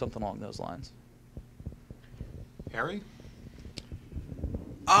like, something along those lines? Harry?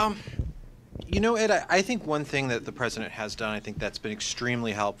 Ed, I think one thing that the president has done, I think that's been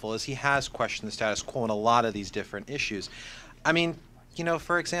extremely helpful, is he has questioned the status quo on a lot of these different issues. I mean,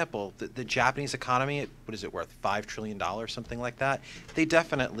 for example, the Japanese economy, what is it worth, $5 trillion, something like that? They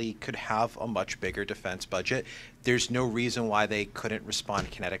definitely could have a much bigger defense budget. There's no reason why they couldn't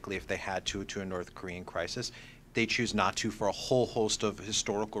respond kinetically if they had to a North Korean crisis. They choose not to for a whole host of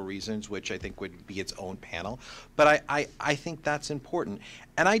historical reasons, which I think would be its own panel. But I think that's important.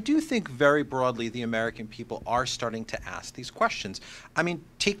 And I do think very broadly the American people are starting to ask these questions. I mean,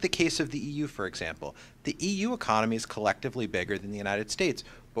 take the case of the EU, for example. The EU economy is collectively bigger than the United States,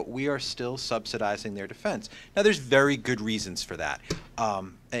 but we are still subsidizing their defense. Now, there's very good reasons for that.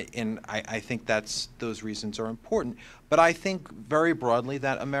 And I think those reasons are important. But I think very broadly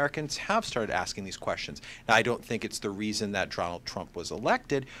that Americans have started asking these questions. Now, I don't think it's the reason that Donald Trump was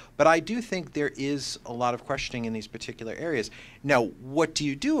elected, but I do think there is a lot of questioning in these particular areas. Now, what do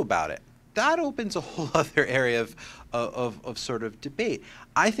you do about it? That opens a whole other area of sort of debate.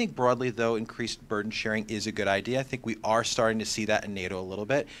 I think broadly, though, increased burden sharing is a good idea. I think we are starting to see that in NATO a little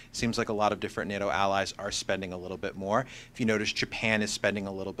bit. It seems like a lot of different NATO allies are spending a little bit more. If you notice, Japan is spending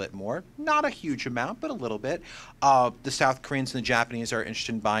a little bit more. Not a huge amount, but a little bit. The South Koreans and the Japanese are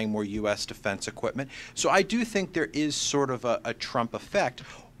interested in buying more U.S. defense equipment. So I do think there is sort of a Trump effect.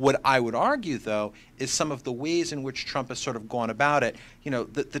 What I would argue, though, is some of the ways in which Trump has sort of gone about it,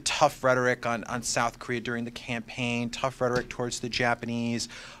 the tough rhetoric on South Korea during the campaign, tough rhetoric towards the Japanese,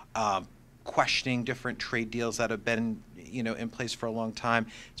 questioning different trade deals that have been, in place for a long time.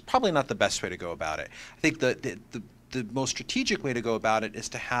 It's probably not the best way to go about it. I think the most strategic way to go about it is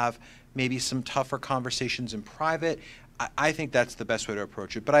to have maybe some tougher conversations in private. I think that's the best way to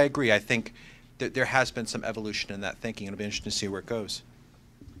approach it. But I agree. I think that there has been some evolution in that thinking. It'll be interesting to see where it goes.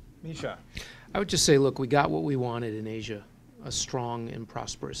 Misha? I would just say, look, we got what we wanted in Asia, a strong and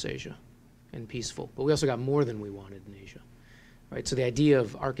prosperous Asia and peaceful. But we also got more than we wanted in Asia, right? So the idea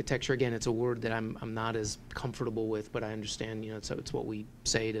of architecture, again, it's a word that I'm not as comfortable with, but I understand, it's what we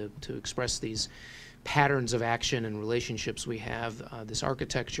say to express these patterns of action and relationships we have, this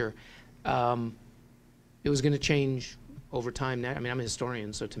architecture. It was going to change over time. Now, I mean, I'm a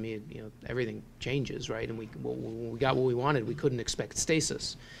historian, so to me, you know, everything changes, right? And when we got what we wanted, we couldn't expect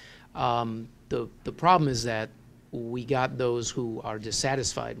stasis. The problem is that we got those who are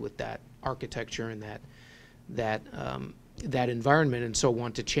dissatisfied with that architecture and that environment, and so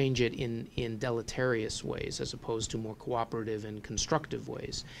want to change it in deleterious ways as opposed to more cooperative and constructive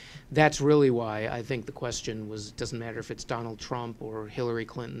ways. That's really why I think the question was, it doesn't matter if it's Donald Trump or Hillary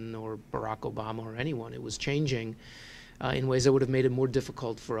Clinton or Barack Obama or anyone, it was changing in ways that would have made it more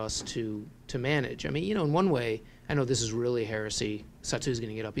difficult for us to manage. I mean, you know, in one way, I know this is really heresy. Satsu's going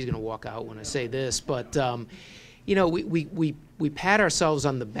to get up. He's going to walk out when I say this. But, you know, we pat ourselves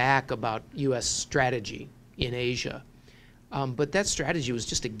on the back about U.S. strategy in Asia. But that strategy was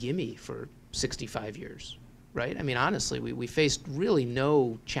just a gimme for 65 years, right? I mean, honestly, we faced really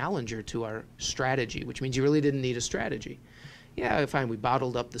no challenger to our strategy, which means you really didn't need a strategy. Yeah, fine, we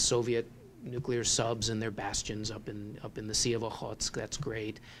bottled up the Soviet nuclear subs and their bastions up in the Sea of Okhotsk. That's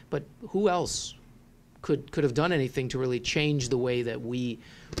great. But who else could have done anything to really change the way that we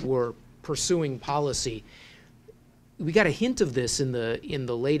were pursuing policy? We got a hint of this in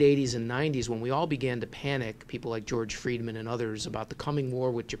the late 80s and 90s when we all began to panic, people like George Friedman and others, about the coming war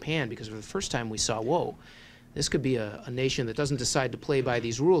with Japan, because for the first time we saw, whoa, this could be a nation that doesn't decide to play by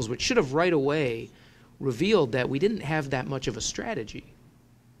these rules, which should have right away revealed that we didn't have that much of a strategy,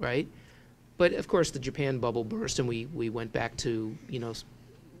 right? But of course the Japan bubble burst and we went back to, you know,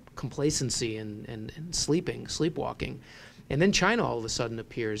 complacency and sleepwalking. And then China all of a sudden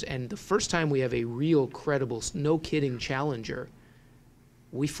appears, and the first time we have a real, credible, no-kidding challenger,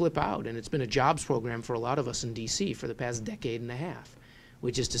 we flip out. And it's been a jobs program for a lot of us in D.C. for the past decade and a half,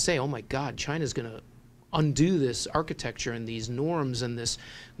 which is to say, oh my God, China's going to undo this architecture and these norms and this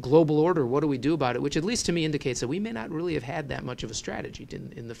global order. What do we do about it? Which at least to me indicates that we may not really have had that much of a strategy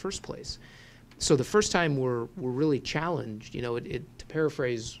in the first place. So the first time we're really challenged, you know, to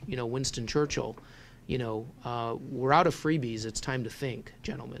paraphrase, you know, Winston Churchill, you know, we're out of freebies. It's time to think,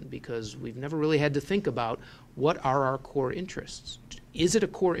 gentlemen, because we've never really had to think about what are our core interests. Is it a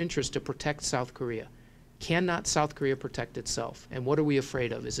core interest to protect South Korea? Cannot South Korea protect itself? And what are we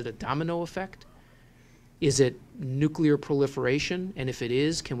afraid of? Is it a domino effect? Is it nuclear proliferation? And if it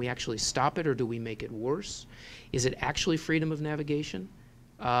is, can we actually stop it, or do we make it worse? Is it actually freedom of navigation?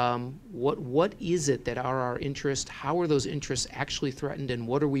 What is it that are our interests? How are those interests actually threatened, and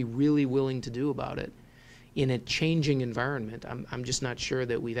what are we really willing to do about it in a changing environment? I'm just not sure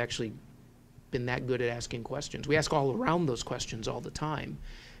that we've actually been that good at asking questions. We ask all around those questions all the time,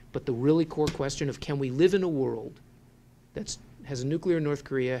 but the really core question of, can we live in a world that has a nuclear North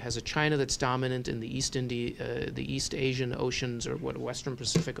Korea, has a China that's dominant in the East Asian oceans, or Western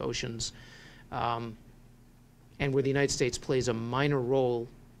Pacific oceans, and where the United States plays a minor role,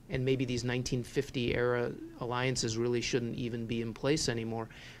 and maybe these 1950-era alliances really shouldn't even be in place anymore?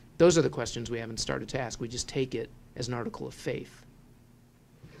 Those are the questions we haven't started to ask. We just take it as an article of faith.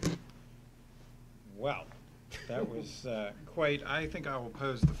 Well, that was quite. I think I will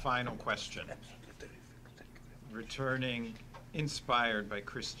pose the final question, returning, inspired by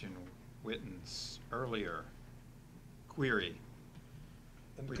Christian Witten's earlier query.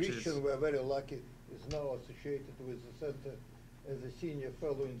 And Christian, we're very lucky, is now associated with the center as a senior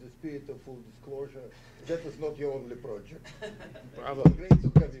fellow in the spirit of full disclosure. That is not your only project. Bravo. Great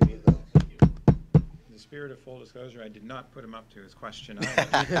to have you with us. In the spirit of full disclosure, I did not put him up to his question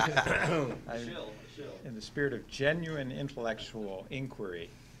either. In the spirit of genuine intellectual inquiry,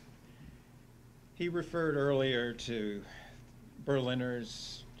 he referred earlier to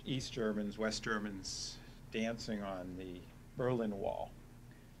Berliners, East Germans, West Germans dancing on the Berlin Wall.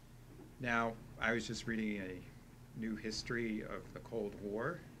 Now, I was just reading a new history of the Cold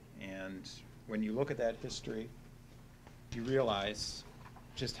War, and when you look at that history, you realize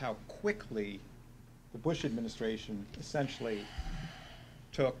just how quickly the Bush administration essentially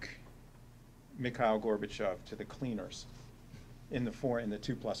took Mikhail Gorbachev to the cleaners in the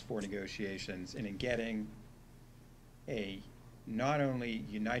 2+4 negotiations, and in getting a not only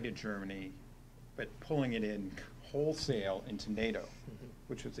united Germany, but pulling it in wholesale into NATO,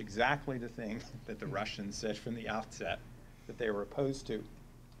 which was exactly the thing that the Russians said from the outset that they were opposed to.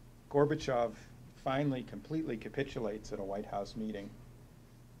 Gorbachev finally completely capitulates at a White House meeting.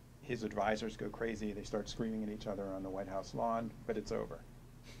 His advisors go crazy. They start screaming at each other on the White House lawn, but it's over.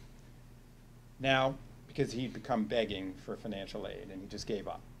 Now, because he'd become begging for financial aid, and he just gave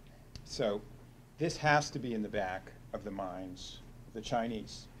up. So this has to be in the back of the minds of the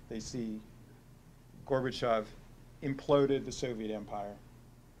Chinese. They see Gorbachev imploded the Soviet Empire.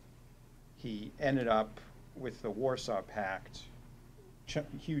 He ended up with the Warsaw Pact,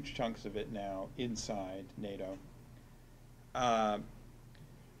 huge chunks of it now inside NATO.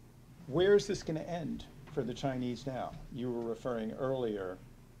 where is this going to end for the Chinese now? You were referring earlier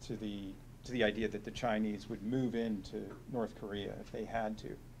to the idea that the Chinese would move into North Korea if they had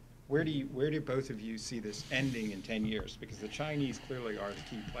to. Where do both of you see this ending in 10 years? Because the Chinese clearly are the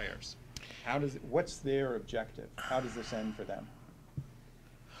key players. What's their objective? How does this end for them?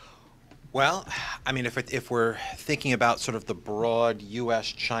 Well, I mean, if we're thinking about sort of the broad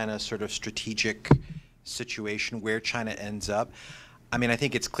U.S.-China sort of strategic situation, where China ends up, I mean, I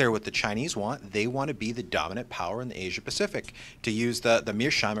think it's clear what the Chinese want. They want to be the dominant power in the Asia-Pacific. To use the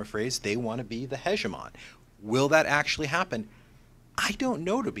Mearsheimer phrase, they want to be the hegemon. Will that actually happen? I don't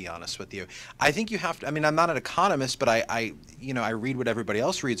know, to be honest with you. I think you have to, I mean, I'm not an economist, but I read what everybody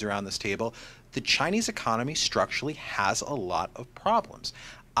else reads around this table. The Chinese economy structurally has a lot of problems.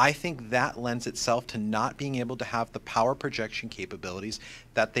 I think that lends itself to not being able to have the power projection capabilities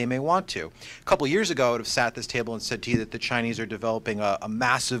that they may want to. A couple years ago, I would have sat at this table and said to you that the Chinese are developing a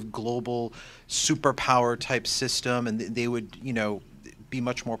massive global superpower type system, and they would, be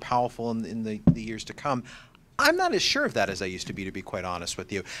much more powerful in the years to come. I'm not as sure of that as I used to be quite honest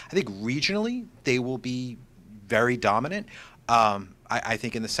with you. I think regionally, they will be very dominant. I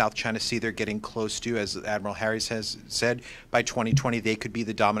think in the South China Sea, they're getting close to, as Admiral Harries has said, by 2020, they could be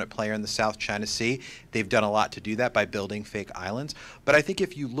the dominant player in the South China Sea. They've done a lot to do that by building fake islands. But I think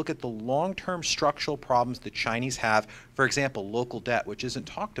if you look at the long-term structural problems the Chinese have, for example, local debt, which isn't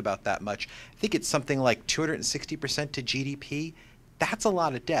talked about that much, I think it's something like 260% to GDP. That's a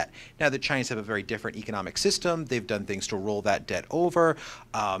lot of debt. Now, the Chinese have a very different economic system. They've done things to roll that debt over.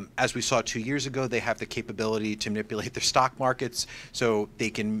 As we saw 2 years ago, they have the capability to manipulate their stock markets so they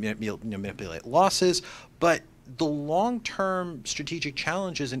can manipulate losses. But the long-term strategic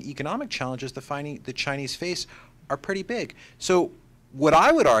challenges and economic challenges the Chinese face are pretty big. So what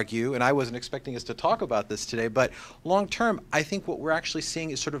I would argue, and I wasn't expecting us to talk about this today, but long term, I think what we're actually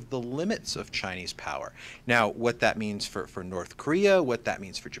seeing is sort of the limits of Chinese power. Now, what that means for North Korea, what that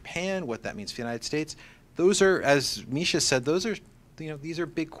means for Japan, what that means for the United States, those are, as Misha said, those are, these are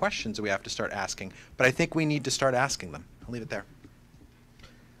big questions that we have to start asking. But I think we need to start asking them. I'll leave it there.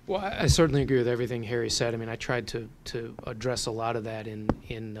 Well, I certainly agree with everything Harry said. I mean, I tried to address a lot of that in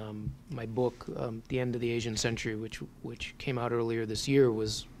my book, The End of the Asian Century, which came out earlier this year,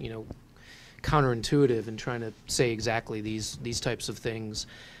 was counterintuitive in trying to say exactly these types of things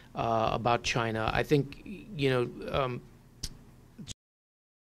about China. I think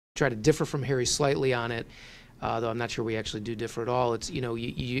try to differ from Harry slightly on it. Though I'm not sure we actually do differ at all. It's,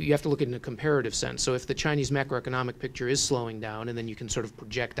 you have to look at it in a comparative sense. So if the Chinese macroeconomic picture is slowing down, and then you can sort of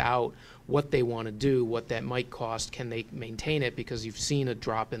project out what they want to do, what that might cost, can they maintain it? Because you've seen a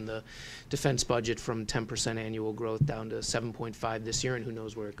drop in the defense budget from 10% annual growth down to 7.5 this year, and who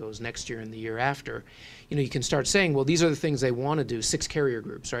knows where it goes next year and the year after. You can start saying, well, these are the things they want to do. 6 carrier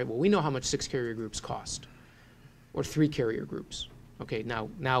groups, right? Well, we know how much 6 carrier groups cost, or 3 carrier groups. Okay,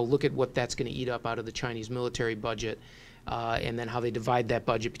 now look at what that's going to eat up out of the Chinese military budget, and then how they divide that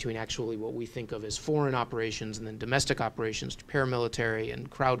budget between actually what we think of as foreign operations and then domestic operations, paramilitary and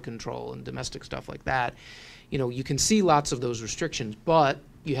crowd control and domestic stuff like that. You can see lots of those restrictions, but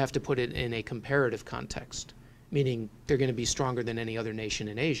you have to put it in a comparative context, meaning they're going to be stronger than any other nation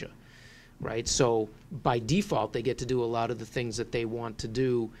in Asia, right? So by default, they get to do a lot of the things that they want to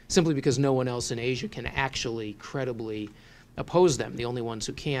do simply because no one else in Asia can actually credibly oppose them. The only ones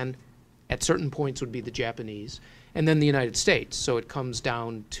who can at certain points would be the Japanese and then the United States. So it comes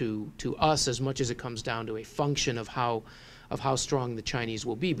down to us as much as it comes down to a function of how strong the Chinese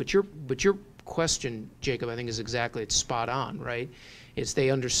will be. But your question, Jacob, I think is exactly, it's spot on, right? It's they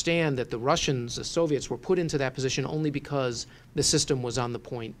understand that the Russians, the Soviets, were put into that position only because the system was on the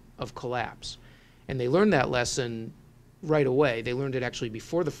point of collapse. And they learned that lesson right away. They learned it actually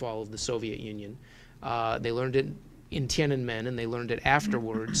before the fall of the Soviet Union. They learned it in Tiananmen, and they learned it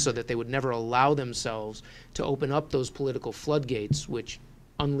afterwards so that they would never allow themselves to open up those political floodgates which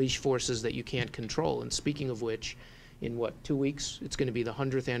unleash forces that you can't control. And speaking of which, in 2 weeks, it's going to be the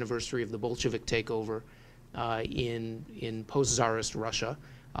 100th anniversary of the Bolshevik takeover in post-Tsarist Russia,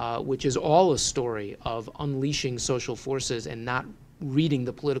 which is all a story of unleashing social forces and not reading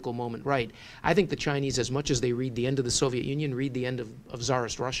the political moment right. I think the Chinese, as much as they read the end of the Soviet Union, read the end of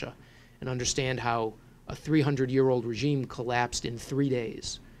Tsarist Russia and understand how a 300-year-old regime collapsed in 3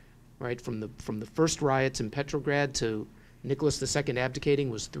 days, right? From the first riots in Petrograd to Nicholas II abdicating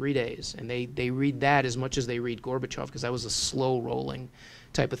was 3 days. And they read that as much as they read Gorbachev, because that was a slow-rolling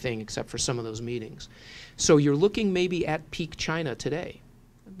type of thing, except for some of those meetings. So you're looking maybe at peak China today,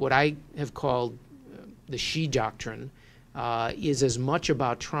 what I have called the Xi doctrine, is as much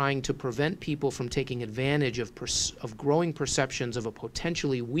about trying to prevent people from taking advantage of growing perceptions of a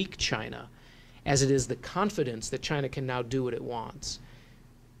potentially weak China as it is the confidence that China can now do what it wants.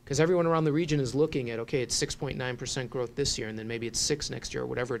 Because everyone around the region is looking at, okay, it's 6.9% growth this year, and then maybe it's 6 next year, or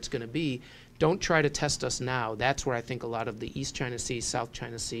whatever it's going to be. Don't try to test us now. That's where I think a lot of the East China Sea, South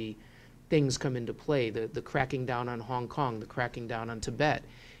China Sea things come into play. The cracking down on Hong Kong, the cracking down on Tibet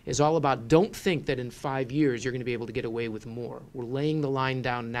is all about don't think that in 5 years you're going to be able to get away with more. We're laying the line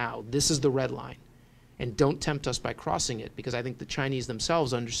down now. This is the red line. And don't tempt us by crossing it, because I think the Chinese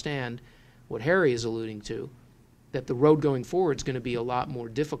themselves understand what Harry is alluding to, that the road going forward is going to be a lot more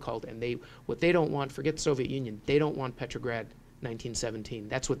difficult. And what they don't want, forget the Soviet Union, they don't want Petrograd 1917.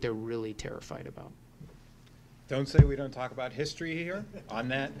 That's what they're really terrified about. Don't say we don't talk about history here. On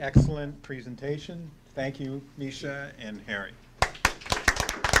that excellent presentation, thank you, Misha and Harry.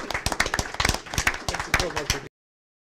 Thank you so much.